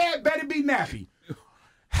 Her head better be nappy.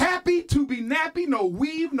 Happy to be nappy. No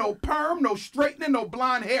weave, no perm, no straightening, no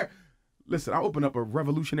blonde hair. Listen, I opened up a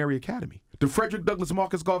revolutionary academy, the Frederick Douglass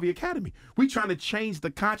Marcus Garvey Academy. We trying to change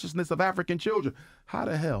the consciousness of African children. How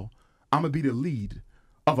the hell I'm going to be the lead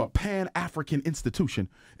of a Pan-African institution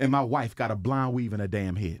and my wife got a blonde weave in her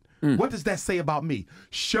damn head? What does that say about me?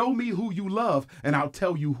 Show me who you love and I'll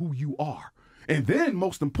tell you who you are. And then,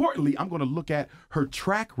 most importantly, I'm going to look at her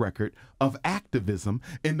track record of activism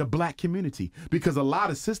in the black community, because a lot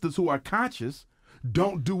of sisters who are conscious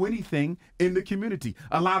don't do anything in the community.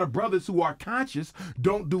 A lot of brothers who are conscious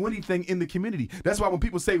don't do anything in the community. That's why when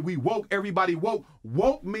people say we woke, everybody woke,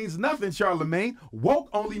 woke means nothing, Charlamagne. Woke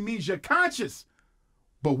only means you're conscious.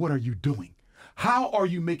 But what are you doing? How are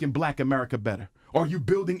you making black America better? Are you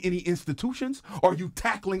building any institutions? Are you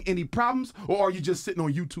tackling any problems? Or are you just sitting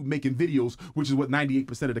on YouTube making videos, which is what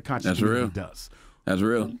 98% of the conscious community does? That's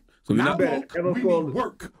real. So not woke, we need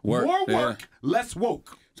work. More work, less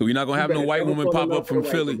woke. So we're not going to have no white woman pop up from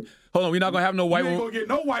Philly. Hold on, we're not going to have no white woman. Get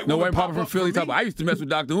no white woman pop up from Philly. I used to mess with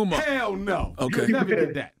Dr. Umar. Hell no. Okay. You never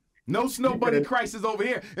did that. No snow bunny crisis over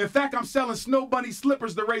here. In fact, I'm selling snow bunny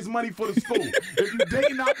slippers to raise money for the school. If you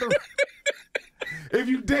dating out the...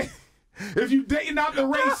 If you dating out the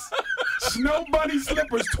race, snow bunny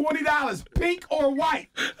slippers, $20, pink or white.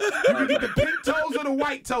 You can get the pink toes or the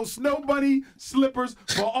white toes. Snow bunny slippers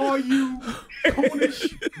for all you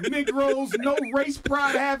coonish Negroes, no race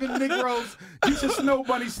pride having Negroes. Get your snow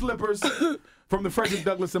bunny slippers from the Frederick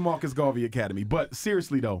Douglass and Marcus Garvey Academy. But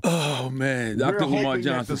seriously though, oh man, Dr. Umar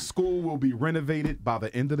Johnson, the school will be renovated by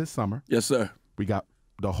the end of this summer. Yes, sir. We got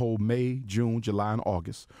the whole May, June, July, and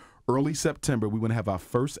August. Early September, we want to have our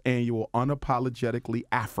first annual Unapologetically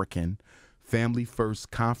African Family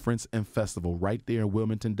First Conference and Festival right there in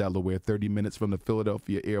Wilmington, Delaware, 30 minutes from the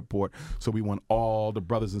Philadelphia airport. So we want all the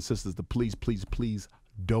brothers and sisters to please, please, please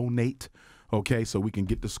donate. Okay, so we can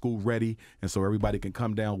get the school ready and so everybody can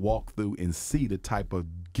come down, walk through, and see the type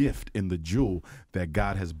of gift in the jewel that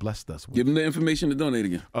God has blessed us with. Give them the information to donate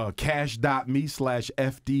again.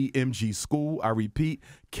 Cash.me/FDMG school. I repeat,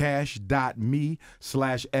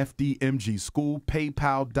 cash.me/FDMG school.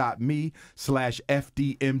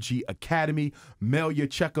 PayPal.me/FDMG Academy. Mail your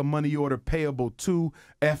check or money order payable to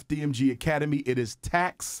FDMG Academy. It is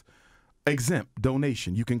tax exempt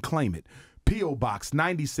donation. You can claim it. P.O. Box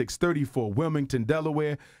 9634, Wilmington,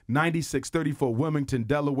 Delaware, 9634, Wilmington,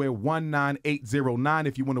 Delaware, 19809.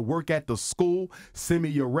 If you want to work at the school, send me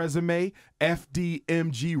your resume,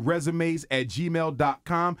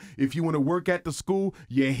 fdmgresumes@gmail.com. If you want to work at the school,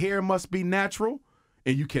 your hair must be natural,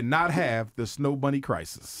 and you cannot have the Snow Bunny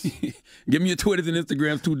crisis. Give me your Twitters and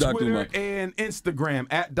Instagrams too, Dr. Twitter Umar. and Instagram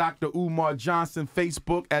at Dr. Umar Johnson.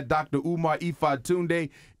 Facebook at Dr. Umar Ifatunde.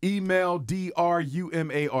 Email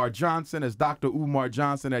drumarjohnson as Dr. Umar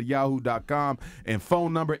Johnson at yahoo.com. And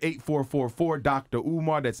phone number 8444 Dr.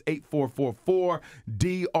 Umar. That's 8444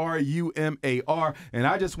 DRUMAR. And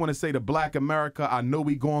I just want to say to Black America, I know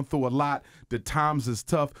we going through a lot. The times is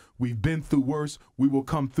tough. We've been through worse. We will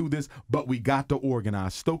come through this, but we got to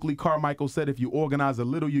organize. Stokely Carmichael said if you organize a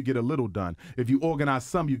little, you get a little done. If you organize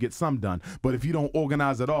some, you get some done. But if you don't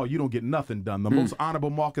organize at all, you don't get nothing done. The most honorable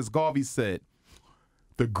Marcus Garvey said,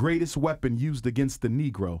 the greatest weapon used against the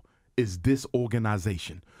Negro is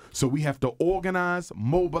disorganization. So we have to organize,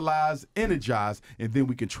 mobilize, energize, and then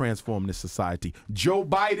we can transform this society. Joe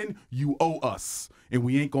Biden, you owe us, and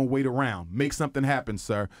we ain't going to wait around. Make something happen,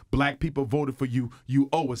 sir. Black people voted for you. You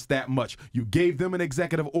owe us that much. You gave them an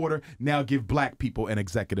executive order. Now give black people an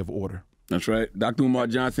executive order. That's right. Dr. Umar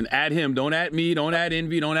Johnson. Add him. Don't add me. Don't add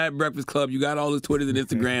Envy. Don't add Breakfast Club. You got all his Twitters and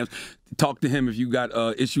Instagrams. Talk to him if you got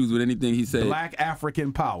issues with anything he said. Black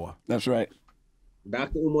African power. That's right.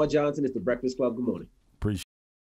 Dr. Umar Johnson is the Breakfast Club. Good morning.